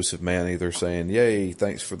got the elusive man either saying, "Yay,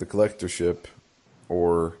 thanks for the collectorship,"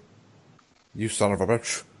 or "You son of a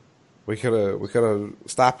bitch, we could have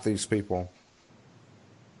stopped these people."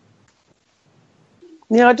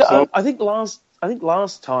 Yeah, I think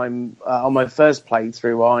last time on my first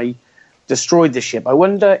playthrough, I destroyed the ship. I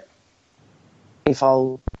wonder if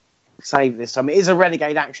I'll save this time. It is a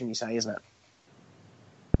renegade action, you say, isn't it?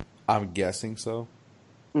 I'm guessing so.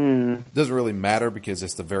 It doesn't really matter because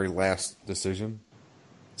it's the very last decision,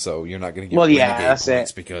 so you're not going to get renegade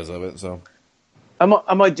points because of it. So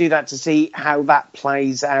I might do that to see how that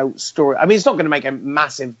plays out. Story. I mean, it's not going to make a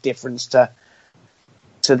massive difference to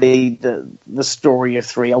the story of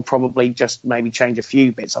 3. I'll probably just maybe change a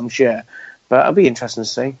few bits, I'm sure, but it'll be interesting to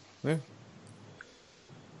see. Yeah.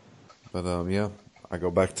 But yeah, I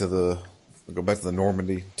go back to the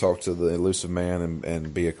Normandy, talk to the elusive man,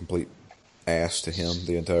 and be a complete ass to him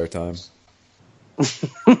the entire time.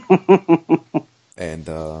 And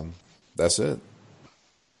that's it.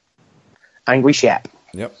 Angry Shep.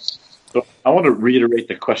 Yep. So I want to reiterate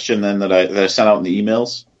the question then that I sent out in the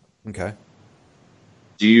emails. Okay.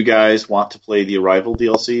 Do you guys want to play the Arrival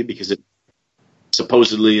DLC because it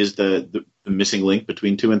supposedly is the missing link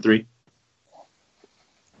between 2 and 3?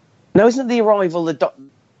 No, isn't the Arrival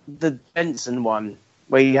the Benson one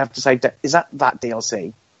where you have to say, is that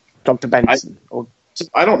DLC? Dr. Benson?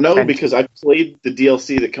 I don't know because I've played the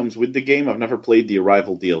DLC that comes with the game. I've never played the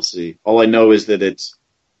Arrival DLC. All I know is that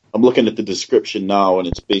I'm looking at the description now, and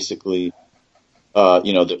it's basically,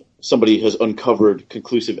 that somebody has uncovered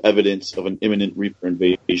conclusive evidence of an imminent Reaper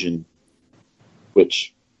invasion,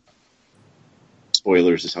 which,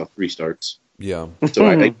 spoilers, is how 3 starts. Yeah. So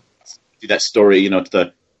I see that story, it's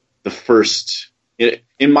the first...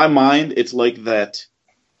 in my mind, it's like that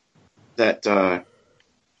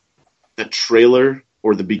trailer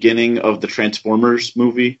or the beginning of the Transformers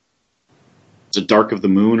movie. It's a Dark of the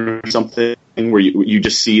Moon or something. where you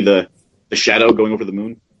just see the shadow going over the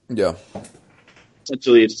moon. Yeah.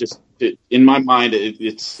 Essentially, it's just in my mind,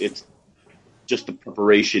 it's just the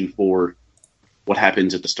preparation for what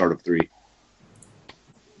happens at the start of 3.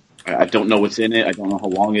 I don't know what's in it. I don't know how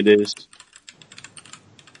long it is.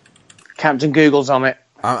 Captain Google's on it.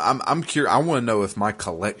 I'm curious. I want to know if my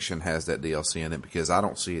collection has that DLC in it because I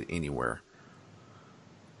don't see it anywhere.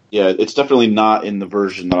 Yeah, it's definitely not in the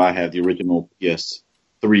version that I have, the original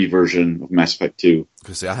PS3 version of Mass Effect 2.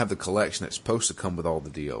 Because see, I have the collection that's supposed to come with all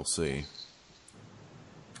the DLC.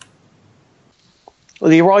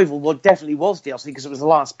 Well, the Arrival definitely was DLC because it was the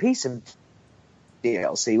last piece of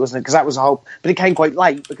DLC, wasn't it? Because that was a whole, but it came quite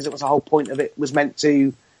late because it was the whole point of it was meant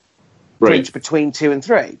to bridge between 2 and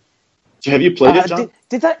 3. Have you played it, John?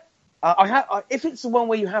 Did that? If it's the one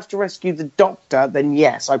where you have to rescue the Doctor, then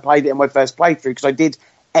yes, I played it in my first playthrough because I did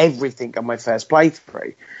everything on my first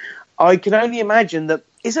playthrough. I can only imagine that.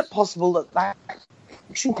 Is it possible that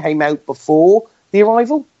action came out before the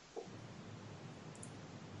Arrival?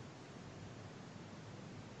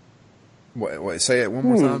 Wait, say it one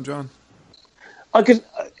more time, John.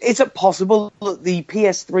 Is it possible that the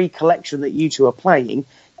PS3 collection that you two are playing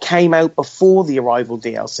came out before the Arrival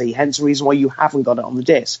DLC, hence the reason why you haven't got it on the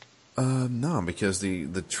disc? No, because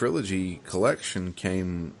the trilogy collection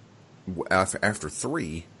came after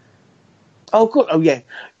 3. Oh, good. Oh, yeah.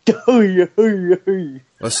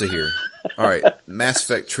 Let's see here. All right, Mass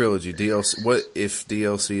Effect Trilogy DLC. What if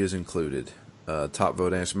DLC is included? Top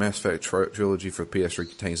vote answer. Mass Effect Trilogy for PS3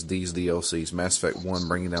 contains these DLCs. Mass Effect 1,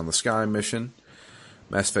 Bringing Down the Sky mission.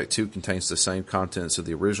 Mass Effect 2 contains the same contents of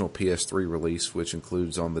the original PS3 release, which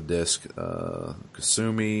includes on the disc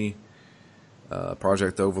Kasumi,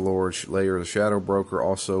 Project Overlord, Layer of the Shadow Broker,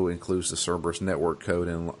 also includes the Cerberus network code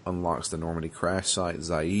and unlocks the Normandy crash site,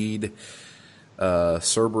 Zaid,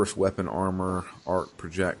 Cerberus weapon armor, arc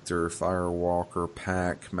projector, Firewalker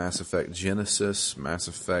pack, Mass Effect Genesis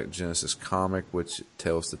comic, which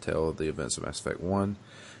tells the tale of the events of Mass Effect 1.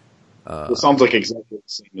 It sounds like exactly the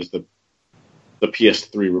same as the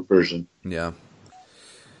PS3 version. Yeah.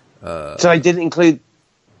 So they didn't include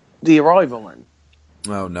the Arrival then?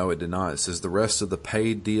 Oh, no, it did not. It says the rest of the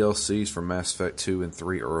paid DLCs for Mass Effect 2 and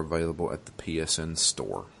 3 are available at the PSN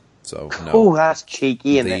store. So, no. Oh, that's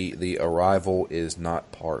cheeky, isn't it? The Arrival is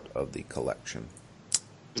not part of the collection.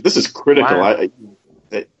 This is critical. Wow.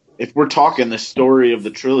 If we're talking the story of the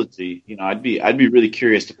trilogy, I'd be really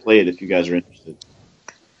curious to play it if you guys are interested.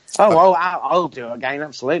 Oh, well, I'll do it again,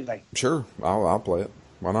 absolutely. Sure, I'll play it.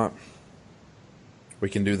 Why not? We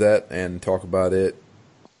can do that and talk about it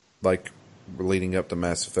like we're leading up to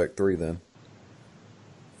Mass Effect 3 then.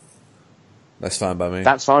 That's fine by me.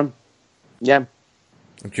 That's fine. Yeah.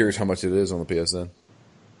 I'm curious how much it is on the PSN.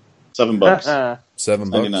 $7. $7.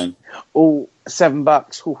 $7.99. Oh,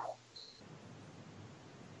 $7. Ooh.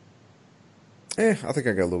 I think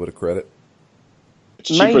I got a little bit of credit. It's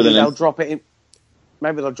cheaper Maybe than they'll drop it in.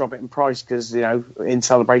 Maybe they'll drop it in price because in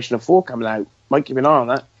celebration of 4 coming out. Might keep an eye on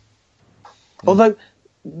that. Although,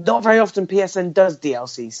 not very often PSN does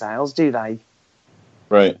DLC sales, do they?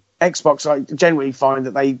 right. Xbox, I generally find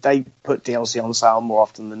that they put DLC on sale more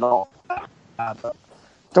often than not. But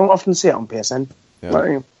don't often see it on PSN. Yeah.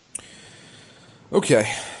 But,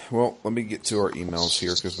 Okay, well, let me get to our emails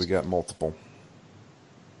here because we got multiple.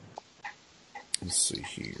 Let's see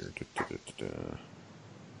here.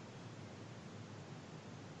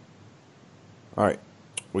 All right,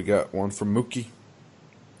 we got one from Mookie.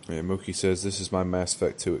 And Mookie says, "This is my Mass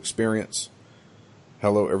Effect 2 experience.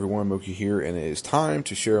 Hello, everyone. Mookie here, and it is time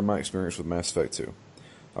to share my experience with Mass Effect 2.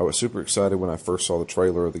 I was super excited when I first saw the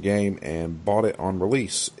trailer of the game and bought it on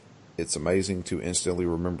release. It's amazing to instantly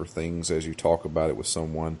remember things as you talk about it with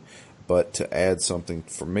someone, but to add something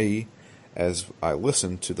for me, as I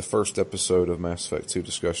listened to the first episode of Mass Effect 2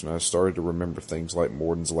 discussion, I started to remember things like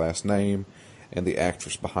Morden's last name and the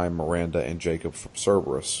actress behind Miranda and Jacob from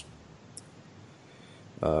Cerberus.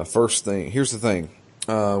 First thing, here's the thing.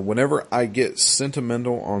 Whenever I get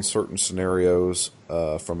sentimental on certain scenarios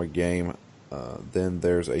from a game, then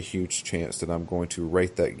there's a huge chance that I'm going to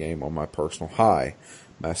rate that game on my personal high.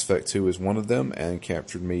 Mass Effect 2 is one of them and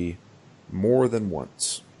captured me more than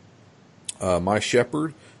once. My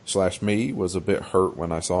Shepard / me was a bit hurt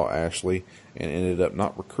when I saw Ashley and ended up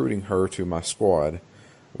not recruiting her to my squad.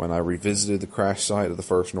 When I revisited the crash site of the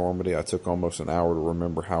first Normandy, I took almost an hour to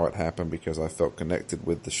remember how it happened because I felt connected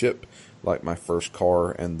with the ship, like my first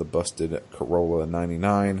car and the busted Corolla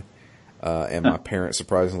 99. And my parents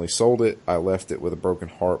surprisingly sold it. I left it with a broken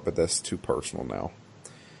heart, but that's too personal now.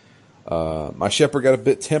 My Shepard got a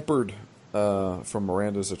bit tempered from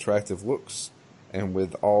Miranda's attractive looks and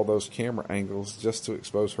with all those camera angles just to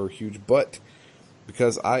expose her huge butt,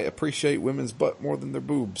 because I appreciate women's butt more than their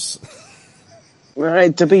boobs.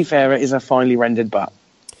 Right, to be fair, it is a finely rendered butt.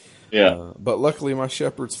 Yeah. But luckily, my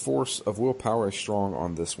shepherd's force of willpower is strong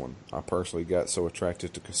on this one. I personally got so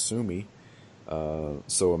attracted to Kasumi.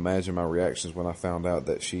 So imagine my reactions when I found out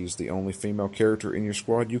that she's the only female character in your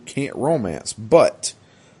squad you can't romance. But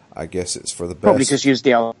I guess it's for the best. Probably because she was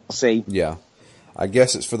DLC. Yeah. I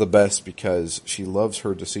guess it's for the best because she loves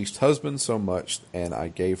her deceased husband so much, and I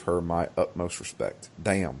gave her my utmost respect.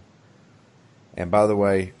 Damn. And by the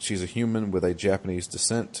way, she's a human with a Japanese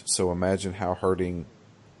descent, so imagine how hurting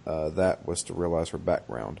that was to realize her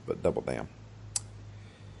background, but double damn.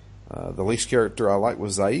 The least character I liked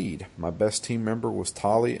was Zaid. My best team member was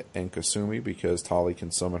Tali and Kasumi because Tali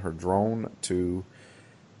can summon her drone to,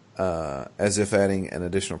 as if adding an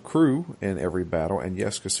additional crew in every battle. And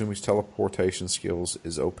yes, Kasumi's teleportation skills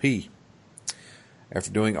is OP.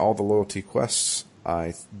 After doing all the loyalty quests,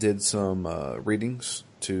 I did some readings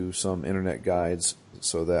to some internet guides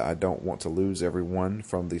so that I don't want to lose everyone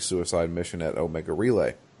from the suicide mission at Omega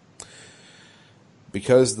Relay.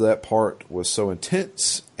 Because that part was so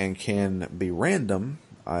intense and can be random,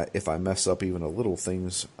 if I mess up even a little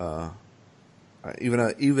things,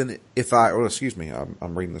 even if I, oh, excuse me,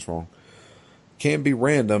 I'm reading this wrong. Can be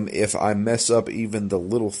random if I mess up even the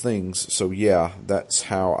little things. So yeah, that's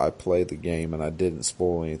how I play the game, and I didn't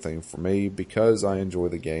spoil anything for me because I enjoy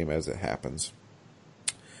the game as it happens.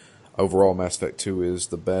 Overall, Mass Effect 2 is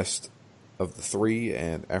the best of the three,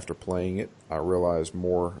 and after playing it, I realized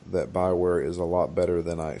more that BioWare is a lot better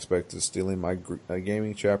than I expected, stealing my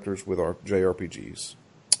gaming chapters with our JRPGs.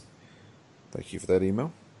 Thank you for that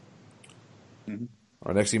email. Mm-hmm.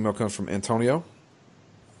 Our next email comes from Antonio.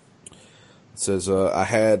 It says, I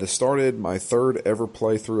had started my third ever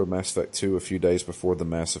playthrough of Mass Effect 2 a few days before the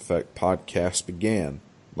Mass Effect podcast began.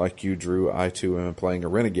 Like you, Drew, I too am playing a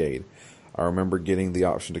Renegade. I remember getting the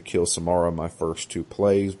option to kill Samara my first two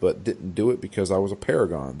plays, but didn't do it because I was a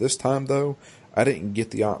Paragon. This time, though, I didn't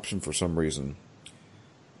get the option for some reason.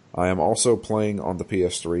 I am also playing on the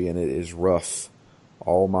PS3, and it is rough.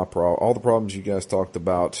 All the problems you guys talked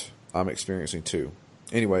about, I'm experiencing too.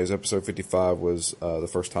 Anyways, episode 55 was the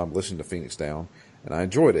first time listening to Phoenix Down, and I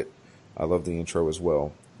enjoyed it. I love the intro as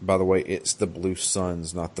well. By the way, it's the Blue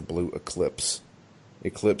Suns, not the Blue Eclipse.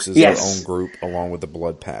 Eclipse is their own group along with the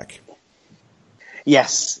Blood Pack.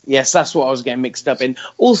 Yes, that's what I was getting mixed up in.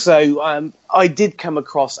 Also, I did come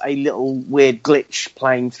across a little weird glitch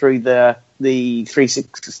playing through the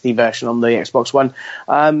 360 version on the Xbox One.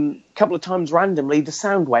 A couple of times randomly, the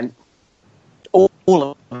sound went.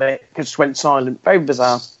 All of it just went silent. Very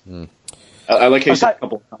bizarre. Mm. I like how you said a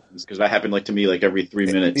couple of times, because that happened to me every 3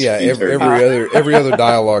 minutes. Yeah, every other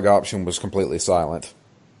dialogue option was completely silent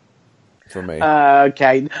for me.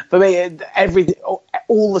 Okay, for me, everything,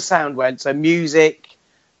 all the sound went. So music,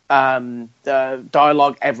 the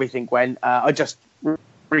dialogue, everything went. I just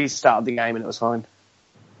restarted the game and it was fine.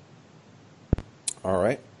 All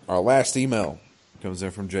right, our last email comes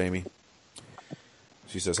in from Jamie.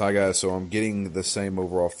 She says, "Hi guys, so I'm getting the same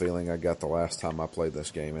overall feeling I got the last time I played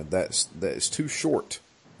this game, and that is too short.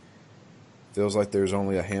 Feels like there's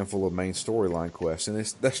only a handful of main storyline quests, and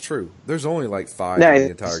that's true. There's only 5 in the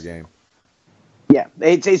entire game. Yeah,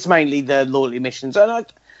 it's mainly the loyalty missions, and I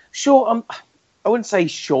wouldn't say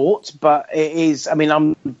short, but it is. I mean,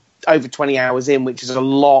 I'm over 20 hours in, which is a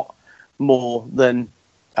lot more than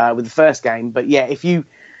with the first game. But yeah,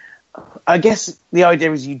 I guess the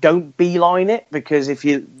idea is you don't beeline it, because if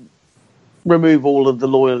you remove all of the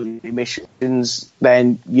loyalty missions,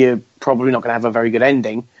 then you're probably not going to have a very good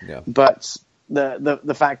ending. Yeah. But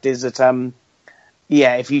the fact is that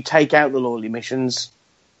if you take out the loyalty missions,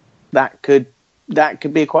 that could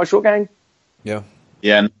be a quite short game. Yeah.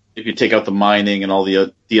 Yeah, and if you take out the mining and all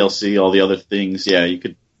the DLC, all the other things, yeah, you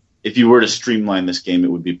could. If you were to streamline this game,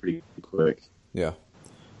 it would be pretty quick. Yeah.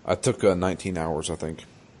 I took 19 hours, I think.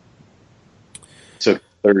 Took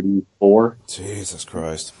 34. Jesus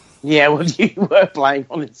Christ. Yeah, well, you were playing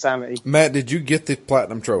on Insanity. Matt, did you get the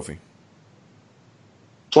Platinum Trophy?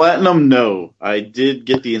 Platinum, no. I did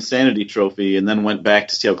get the Insanity Trophy and then went back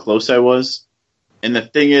to see how close I was. And the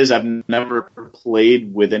thing is, I've never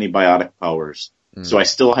played with any biotic powers. So I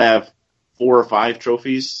still have 4 or 5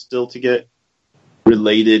 trophies still to get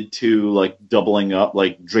related to, doubling up,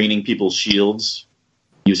 draining people's shields,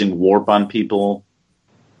 using warp on people.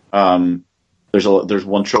 There's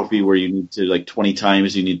one trophy where you need to, 20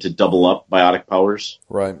 times you need to double up biotic powers.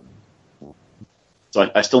 Right.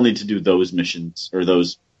 So I still need to do those missions, or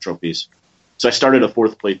those trophies. So I started a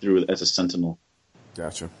 4th playthrough as a Sentinel.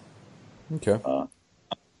 Gotcha. Okay.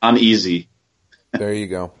 On easy. There you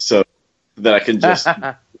go. So that I can just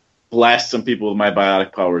blast some people with my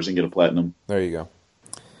biotic powers and get a platinum. There you go.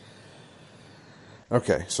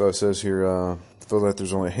 Okay, so it says here, feel that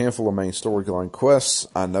there's only a handful of main storyline quests.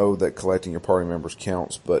 I know that collecting your party members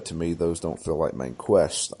counts, but to me those don't feel like main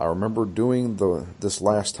quests. I remember doing this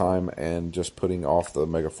last time and just putting off the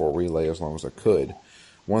Mega 4 relay as long as I could.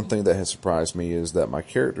 One thing that has surprised me is that my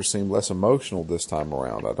character seemed less emotional this time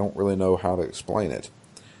around. I don't really know how to explain it.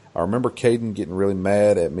 I remember Caden getting really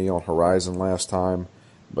mad at me on Horizon last time,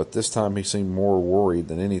 but this time he seemed more worried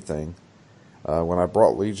than anything. When I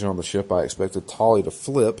brought Legion on the ship, I expected Tali to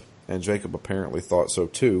flip, and Jacob apparently thought so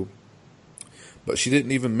too. But she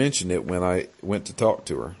didn't even mention it when I went to talk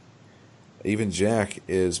to her. Even Jack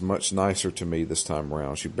is much nicer to me this time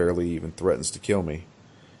around. She barely even threatens to kill me.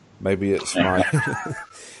 Maybe it's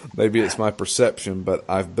my perception, but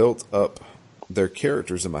I've built up their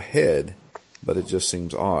characters in my head, but it just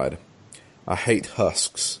seems odd. I hate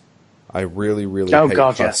husks. I really, really hate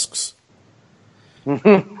husks.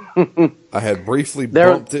 I had briefly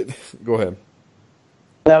bumped it. Go ahead.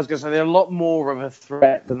 I was going to say, they're a lot more of a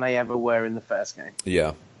threat than they ever were in the first game.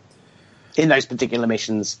 Yeah. In those particular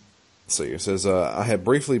missions. So it says, I had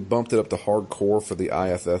briefly bumped it up to hardcore for the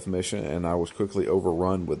IFF mission, and I was quickly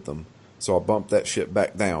overrun with them. So I bumped that shit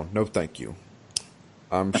back down. No thank you.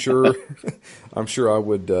 I'm sure I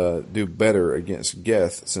would do better against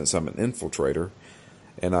Geth since I'm an infiltrator,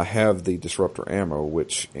 and I have the disruptor ammo,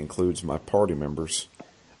 which includes my party members.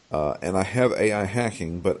 And I have AI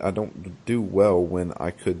hacking, but I don't do well when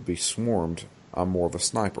I could be swarmed. I'm more of a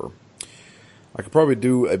sniper. I could probably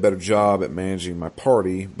do a better job at managing my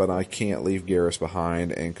party, but I can't leave Garrus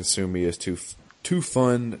behind, and Kasumi is too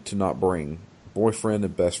fun to not bring. Boyfriend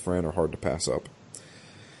and best friend are hard to pass up.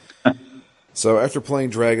 So after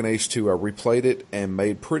playing Dragon Age 2, I replayed it and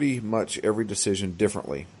made pretty much every decision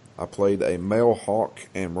differently. I played a male Hawk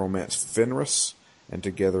and romanced Fenris, and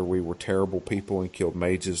together we were terrible people and killed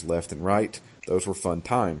mages left and right. Those were fun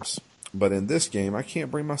times. But in this game, I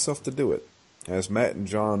can't bring myself to do it. As Matt and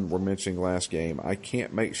John were mentioning last game, I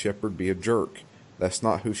can't make Shepard be a jerk. That's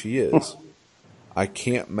not who she is. I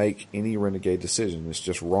can't make any renegade decision. It's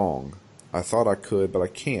just wrong. I thought I could, but I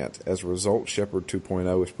can't. As a result, Shepard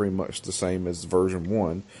 2.0 is pretty much the same as version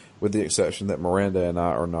 1, with the exception that Miranda and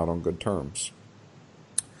I are not on good terms.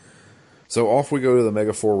 So off we go to the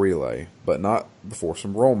Mega 4 relay, but not before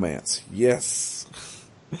some romance. Yes.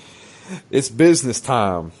 It's business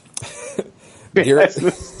time.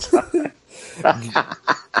 Business time.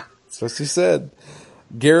 That's what she said.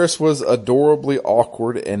 Garrus was adorably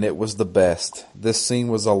awkward, and it was the best. This scene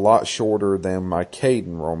was a lot shorter than my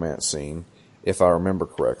Caden romance scene, if I remember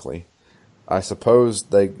correctly. I suppose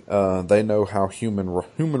they know how human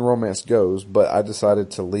romance goes, but I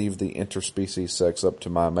decided to leave the interspecies sex up to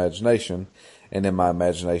my imagination, and in my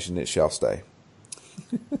imagination it shall stay.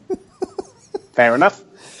 Fair enough.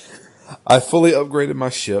 I fully upgraded my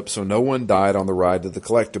ship, so no one died on the ride to the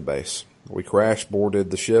collector base. We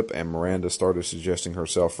crash-boarded the ship, and Miranda started suggesting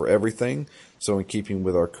herself for everything, so in keeping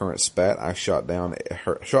with our current spat, I shot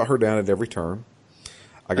her down at every turn.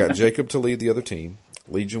 I got Jacob to lead the other team.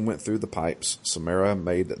 Legion went through the pipes. Samara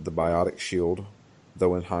made the biotic shield,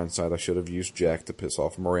 though in hindsight I should have used Jack to piss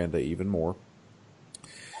off Miranda even more.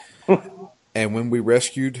 And when we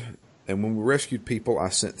rescued people, I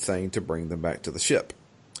sent Thane to bring them back to the ship.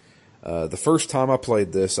 The first time I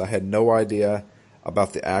played this, I had no idea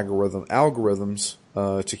about the algorithms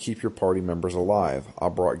to keep your party members alive. I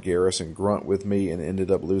brought Garrus and Grunt with me and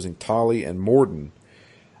ended up losing Tali and Morden.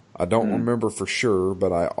 I don't remember for sure,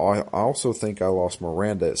 but I also think I lost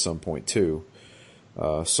Miranda at some point too.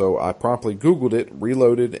 So I promptly Googled it,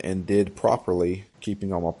 reloaded, and did properly,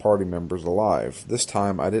 keeping all my party members alive. This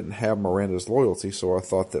time I didn't have Miranda's loyalty, so I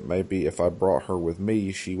thought that maybe if I brought her with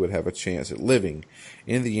me, she would have a chance at living.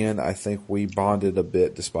 In the end, I think we bonded a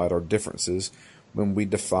bit despite our differences when we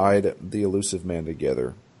defied the elusive man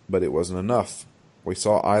together. But it wasn't enough. We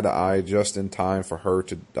saw eye to eye just in time for her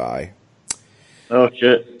to die. Oh,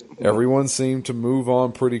 shit. Everyone seemed to move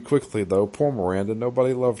on pretty quickly, though. Poor Miranda,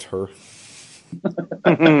 nobody loved her.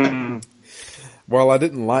 While I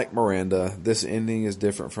didn't like Miranda, this ending is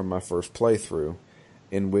different from my first playthrough,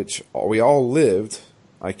 in which we all lived.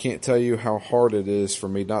 I can't tell you how hard it is for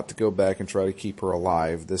me not to go back and try to keep her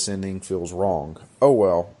alive. This ending feels wrong. Oh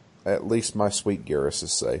well, at least my sweet Garrus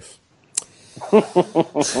is safe.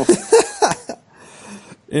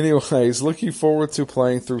 Anyways, looking forward to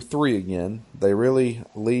playing through 3 again. They really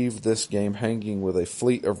leave this game hanging with a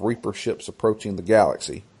fleet of Reaper ships approaching the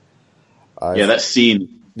galaxy. That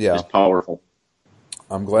scene is powerful.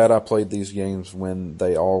 I'm glad I played these games when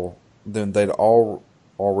they'd all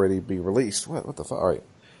already be released. What the fuck? All right.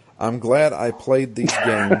 I'm glad I played these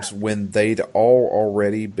games when they'd all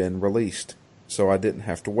already been released, so I didn't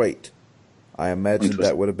have to wait. I imagined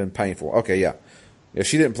that would have been painful. Okay, yeah. Yeah,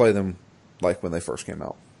 she didn't play them like when they first came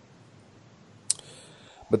out.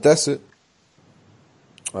 But that's it.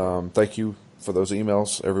 Thank you for those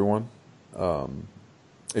emails, everyone.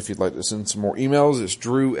 If you'd like to send some more emails, it's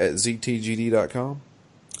drew@ztgd.com.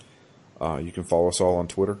 You can follow us all on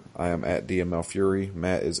Twitter. I am at DMLFury.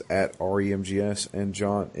 Matt is at REMGS. And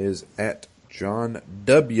John is at John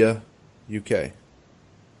W. UK.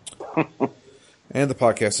 And the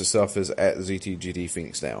podcast itself is at ZTGD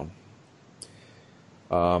Phoenix Down.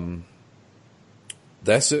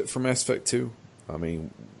 That's it for Mass Effect 2. I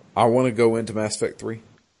mean, I want to go into Mass Effect 3.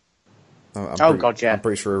 God, yeah. I'm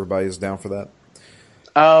pretty sure everybody is down for that.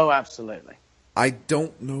 Oh, absolutely. I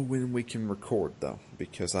don't know when we can record, though,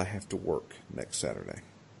 because I have to work next Saturday.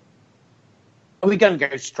 Are we going to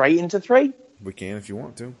go straight into 3? We can if you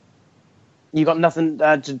want to. You got nothing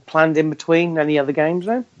planned in between any other games,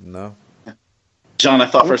 then? No. John, I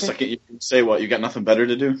thought for a second you would say what? You got nothing better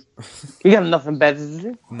to do? You got nothing better to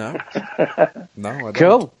do? No. No, I don't.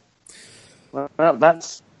 Cool. Well,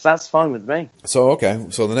 that's fine with me. So, okay.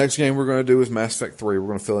 So the next game we're going to do is Mass Effect 3. We're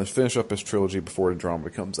going to finish up this trilogy before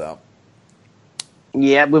Andromeda comes out.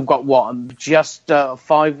 Yeah, we've got, what, just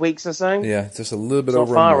 5 weeks or so? Yeah, just a little bit Not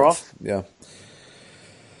over far a month. off. Yeah.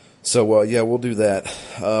 So, yeah, we'll do that.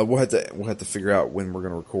 We'll have to figure out when we're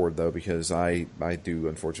going to record, though, because I do,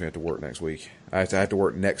 unfortunately, have to work next week. I have to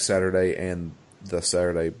work next Saturday and the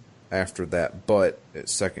Saturday after that, but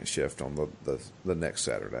it's second shift on the next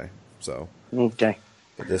Saturday. So, okay.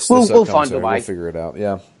 We'll find a way. We'll figure it out,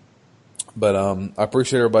 yeah. But I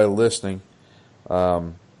appreciate everybody listening.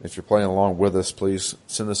 If you're playing along with us, please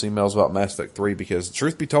send us emails about Mass Effect 3, because,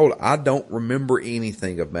 truth be told, I don't remember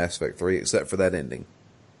anything of Mass Effect 3 except for that ending.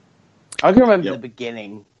 I can remember the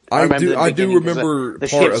beginning. I do remember the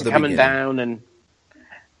part ships of the coming beginning. down, and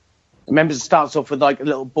remember it starts off with like a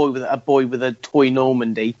little boy with a toy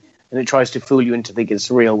Normandy, and it tries to fool you into thinking it's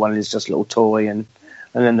a real one. And it's just a little toy, and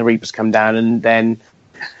then the Reapers come down, and then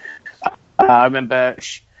I remember.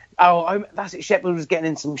 That's it. Shepard was getting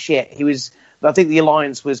in some shit. I think the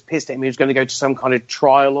Alliance was pissed at him. He was going to go to some kind of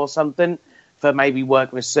trial or something for maybe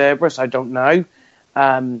working with Cerberus. I don't know.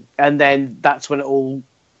 And then that's when it all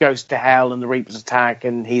goes to hell and the Reapers attack,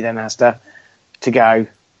 and he then has to go.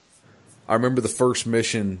 I remember the first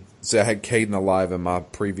mission. See, I had Caden alive in my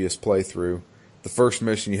previous playthrough. The first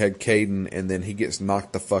mission, you had Caden, and then he gets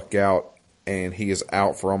knocked the fuck out, and he is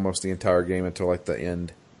out for almost the entire game until like the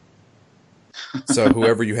end. So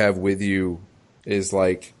whoever you have with you is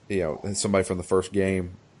like, somebody from the first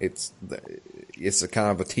game. It's a kind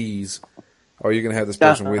of a tease. Oh, you're going to have this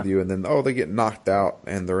person with you, and then, they get knocked out,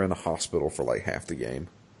 and they're in a hospital for like half the game.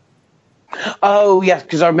 Oh, yeah,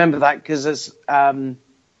 because I remember that, because it's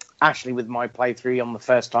Ashley with my playthrough on the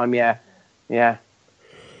first time, yeah. I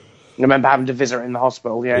remember having to visit her in the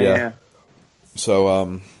hospital, yeah.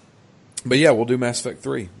 So, but yeah, we'll do Mass Effect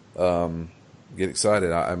 3. Get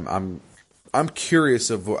excited. I'm curious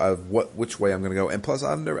of which way I'm going to go, and plus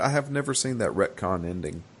I have never seen that retcon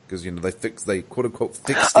ending, because they quote unquote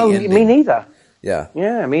fixed the ending. Oh, me neither. Yeah,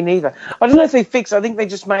 me neither. I don't know if they fixed. I think they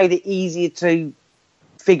just made it easier to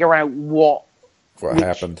figure out what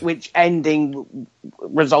happened, which ending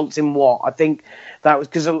results in what. I think that was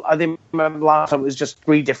because I think remember last time it was just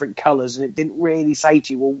 3 different colours, and it didn't really say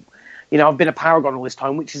to you, well, I've been a Paragon all this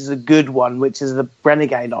time, which is a good one, which is the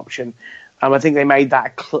Renegade option. I think they made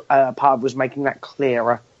that part was making that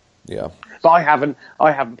clearer. Yeah, but I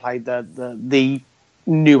haven't played the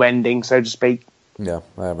new ending, so to speak. Yeah,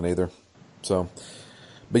 I haven't either. So,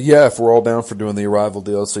 but yeah, if we're all down for doing the Arrival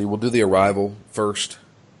DLC, we'll do the Arrival first.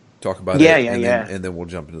 Talk about it, and then we'll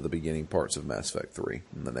jump into the beginning parts of Mass Effect 3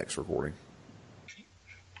 in the next recording.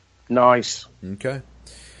 Nice. Okay.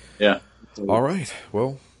 Yeah. All right.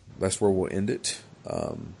 Well, that's where we'll end it.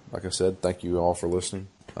 Like I said, thank you all for listening.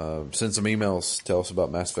 Send some emails. Tell us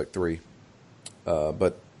about Mass Effect 3.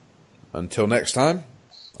 But until next time,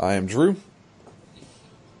 I am Drew.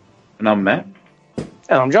 And I'm Matt.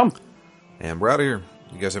 And I'm John. And we're out of here.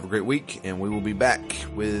 You guys have a great week, and we will be back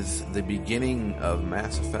with the beginning of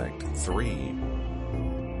Mass Effect 3.